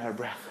because I'm getting out of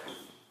breath.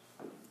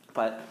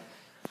 But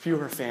if you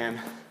were a fan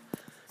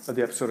of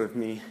the episode of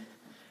me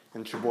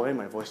and Chaboy,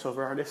 my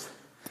voiceover artist,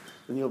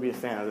 then you'll be a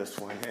fan of this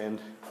one. And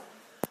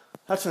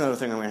that's another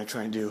thing I'm going to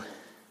try and do.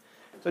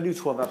 So I do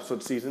 12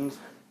 episode seasons.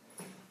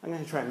 I'm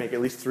going to try and make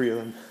at least 3 of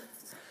them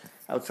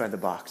outside the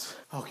box.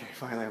 Okay,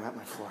 finally I'm at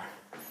my floor.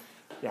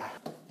 Yeah,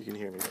 you can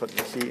hear me putting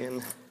the key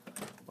in,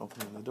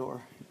 opening the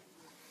door.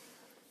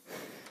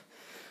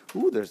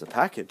 Ooh, there's a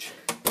package.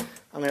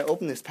 I'm going to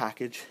open this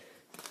package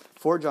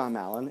for John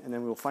Mallon, and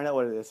then we'll find out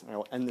what it is, and I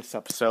will end this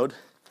episode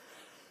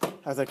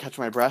as I catch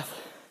my breath.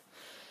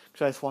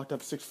 Because I just walked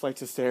up 6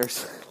 flights of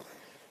stairs,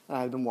 and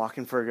I've been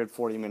walking for a good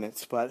 40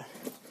 minutes, but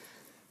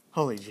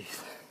holy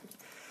jeez.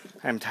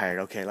 I'm tired.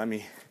 Okay, let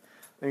me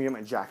get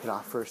my jacket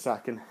off for a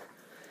second.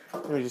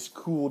 Let me just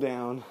cool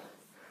down,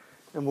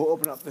 and we'll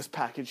open up this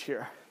package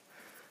here.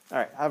 All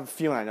right, I have a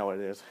feeling I know what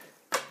it is.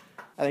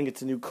 I think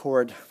it's a new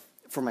cord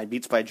for my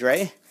Beats by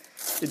Dre.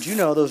 Did you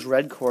know those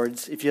red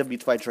cords, if you have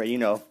Beats by Dre, you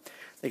know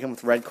they come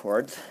with red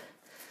cords.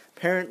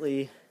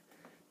 Apparently,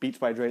 Beats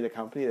by Dre, the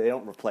company, they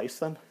don't replace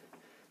them.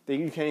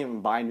 You can't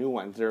even buy new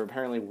ones. They're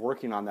apparently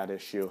working on that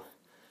issue.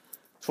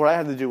 So what I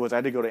had to do was I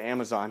had to go to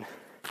Amazon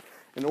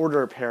and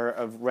order a pair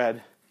of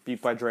red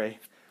Beats by Dre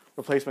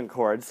replacement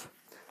cords.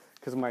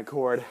 Because of my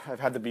cord, I've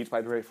had the Beats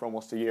by Dre for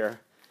almost a year,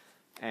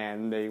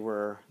 and they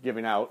were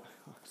giving out.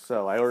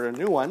 So I ordered a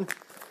new one,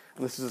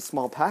 and this is a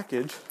small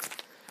package.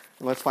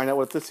 And let's find out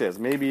what this is.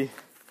 Maybe,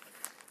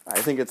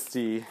 I think it's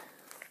the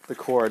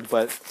cord,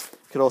 but it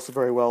could also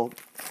very well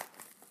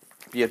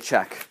be a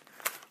check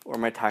or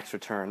my tax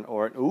return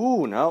or,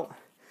 ooh, no,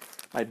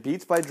 my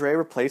Beats by Dre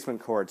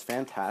replacement cords.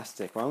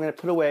 Fantastic. Well, I'm going to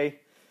put away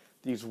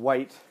these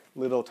white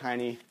little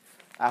tiny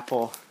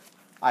Apple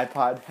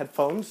iPod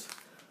headphones.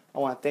 I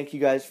want to thank you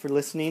guys for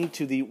listening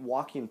to the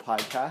Walking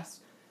Podcast.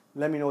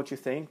 Let me know what you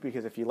think,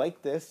 because if you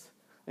like this,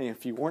 and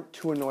if you weren't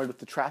too annoyed with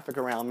the traffic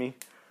around me,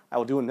 I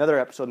will do another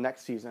episode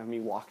next season of me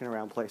walking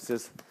around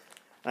places.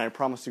 And I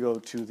promise to go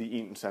to the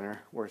Eaton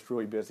Center, where it's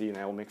really busy, and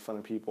I will make fun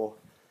of people.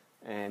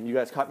 And you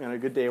guys caught me on a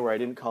good day where I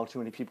didn't call too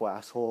many people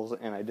assholes,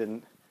 and I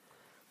didn't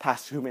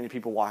pass too many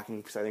people walking,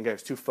 because I think I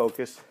was too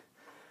focused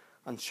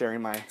on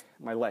sharing my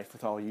life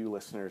with all you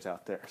listeners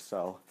out there.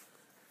 So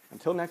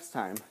until next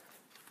time,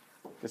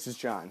 this is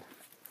John,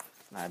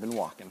 and I've been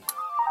walking.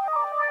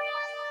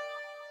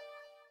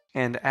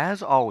 And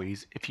as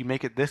always, if you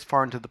make it this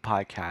far into the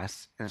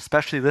podcast, and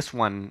especially this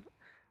one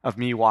of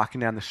me walking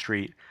down the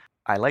street,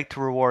 I like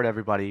to reward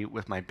everybody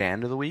with my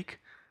band of the week.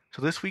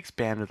 So this week's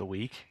band of the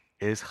week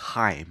is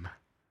Haim.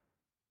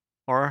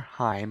 Or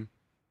Haim,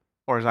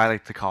 or as I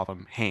like to call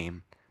them,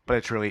 Haim, but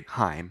it's really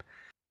Haim.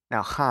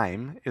 Now,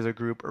 Haim is a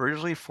group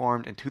originally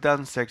formed in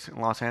 2006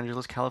 in Los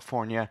Angeles,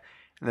 California,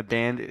 and the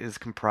band is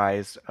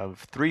comprised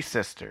of 3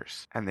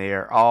 sisters, and they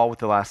are all with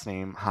the last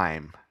name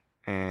Haim.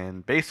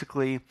 And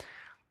basically,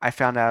 I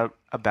found out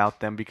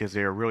about them because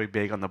they are really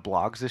big on the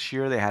blogs this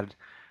year.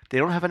 They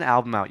don't have an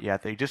album out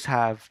yet. They just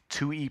have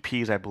 2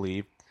 EPs, I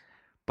believe.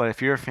 But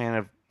if you're a fan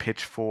of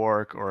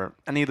Pitchfork or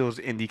any of those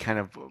indie kind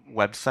of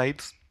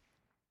websites,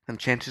 then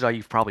chances are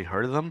you've probably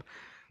heard of them.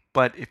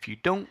 But if you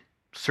don't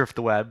surf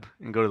the web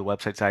and go to the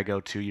websites I go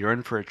to, you're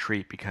in for a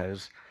treat,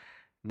 because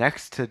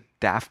next to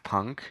Daft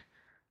Punk,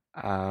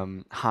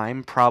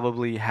 Haim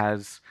probably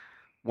has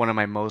one of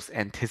my most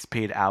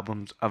anticipated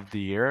albums of the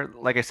year.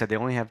 Like I said, they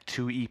only have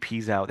 2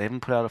 EPs out. They haven't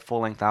put out a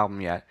full-length album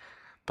yet,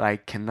 but I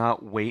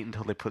cannot wait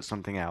until they put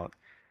something out.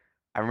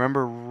 I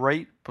remember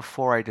right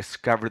before I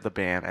discovered the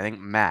band, I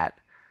think Matt,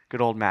 good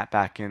old Matt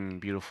back in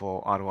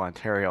beautiful Ottawa,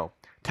 Ontario,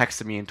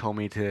 texted me and told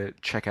me to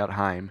check out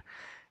Haim.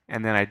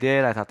 And then I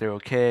did. I thought they were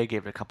okay,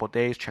 gave it a couple of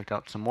days, checked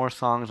out some more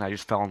songs, and I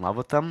just fell in love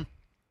with them.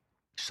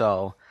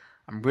 So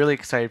I'm really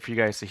excited for you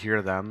guys to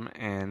hear them.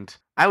 And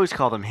I always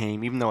call them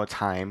Haim, even though it's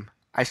Haim.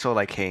 I still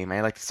like Haim. I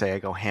like to say I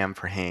go ham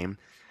for Haim.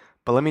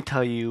 But let me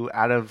tell you,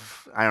 out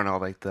of, I don't know,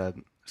 like the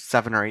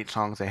 7 or 8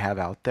 songs they have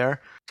out there,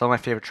 some of my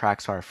favorite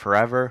tracks are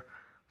Forever,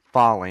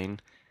 Falling.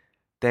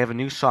 They have a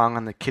new song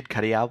on the Kid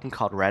Cudi album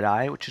called Red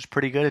Eye, which is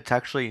pretty good.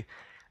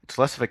 It's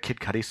less of a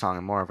Kid Cudi song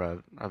and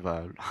more of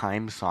a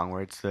Haim song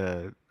where it's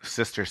the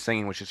sister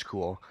singing, which is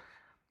cool.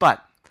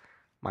 But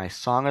my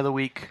song of the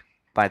week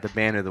by the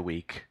band of the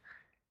week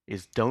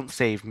is Don't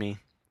Save Me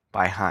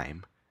by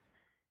Haim.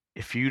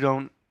 If you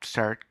don't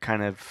start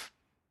kind of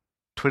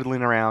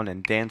twiddling around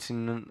and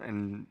dancing,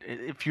 and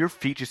if your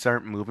feet just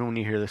aren't moving when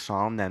you hear the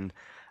song, then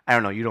I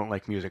don't know, you don't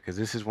like music, because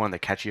this is one of the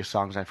catchiest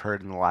songs I've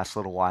heard in the last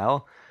little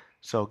while.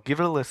 So give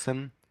it a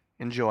listen,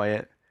 enjoy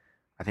it.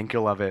 I think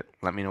you'll love it.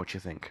 Let me know what you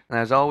think. And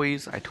as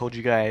always, I told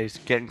you guys,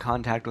 get in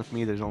contact with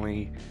me. There's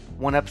only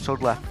one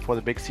episode left before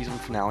the big season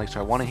finale, so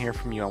I want to hear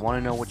from you. I want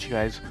to know what you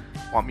guys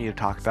want me to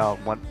talk about,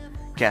 what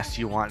guests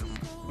you want,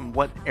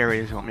 what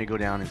areas you want me to go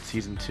down in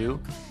season 2.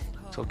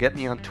 So get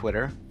me on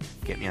Twitter.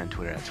 Get me on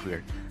Twitter, that's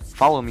weird.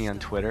 Follow me on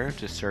Twitter.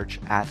 Just search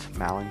at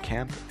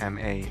Malloncamp,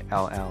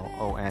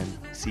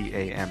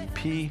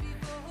 MALLONCAMP.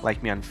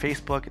 Like me on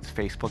Facebook. It's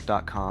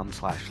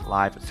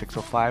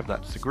facebook.com/live@605.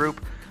 That's the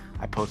group.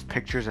 I post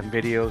pictures and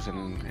videos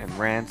and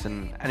rants,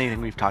 and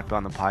anything we've talked about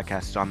on the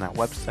podcast is on that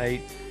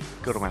website.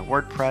 Go to my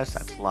WordPress.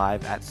 That's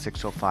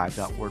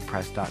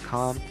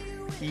live@605.wordpress.com.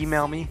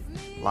 Email me,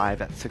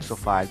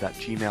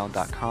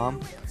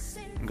 live@605.gmail.com.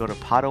 And go to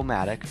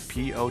Podomatic,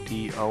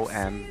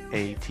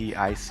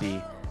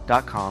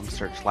 PODOMATIC.com.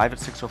 Search Live at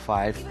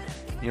 605.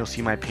 And you'll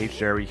see my page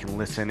there where you can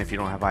listen. If you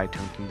don't have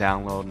iTunes, you can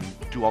download and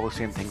do all the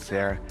same things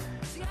there.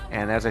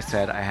 And as I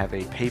said, I have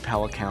a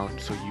PayPal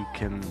account, so you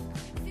can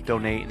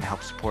donate and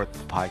help support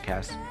the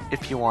podcast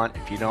if you want.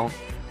 If you don't,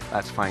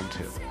 that's fine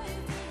too.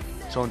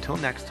 So until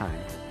next time,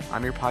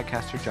 I'm your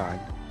podcaster John.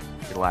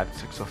 You're Live at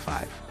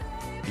 605.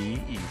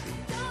 Be easy.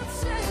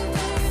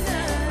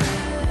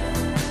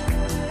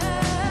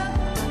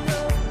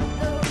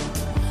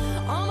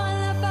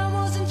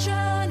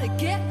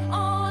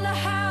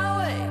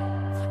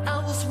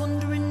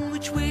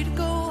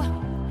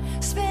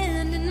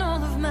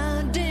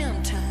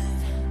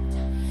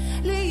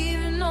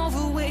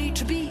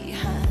 To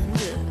behind.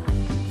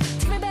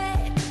 Take me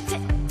back,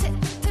 take me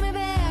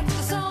back to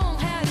the song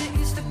how it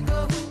used to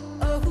go.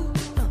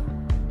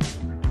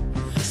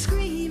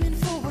 Screaming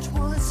for what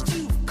was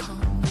to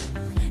come.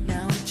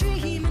 Now I'm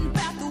dreaming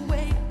about the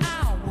way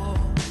I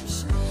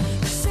was.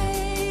 You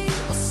say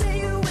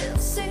you will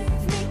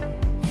save me.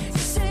 You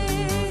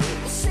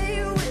say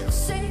you will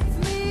save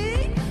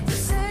me. You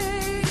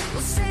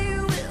say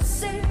you will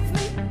save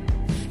me.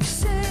 You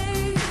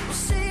say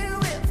you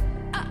will.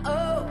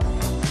 Uh-oh.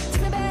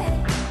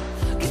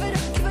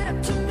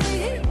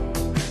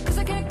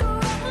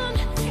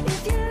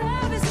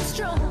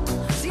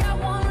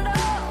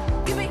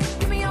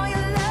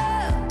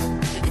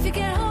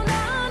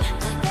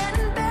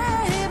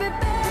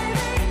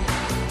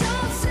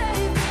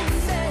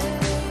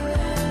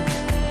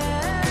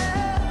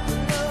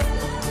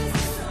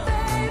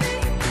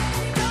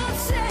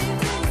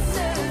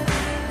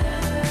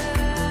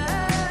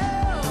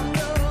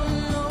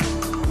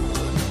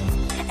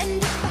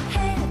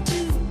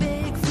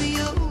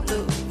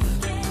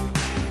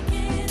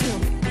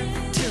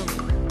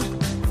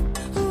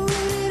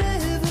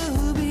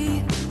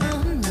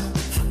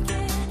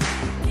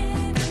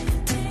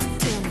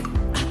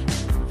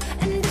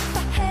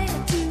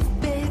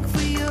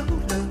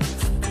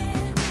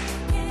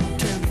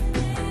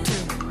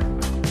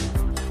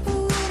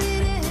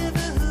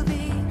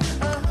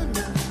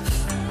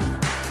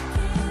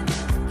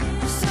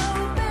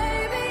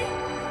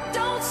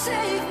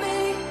 Save me.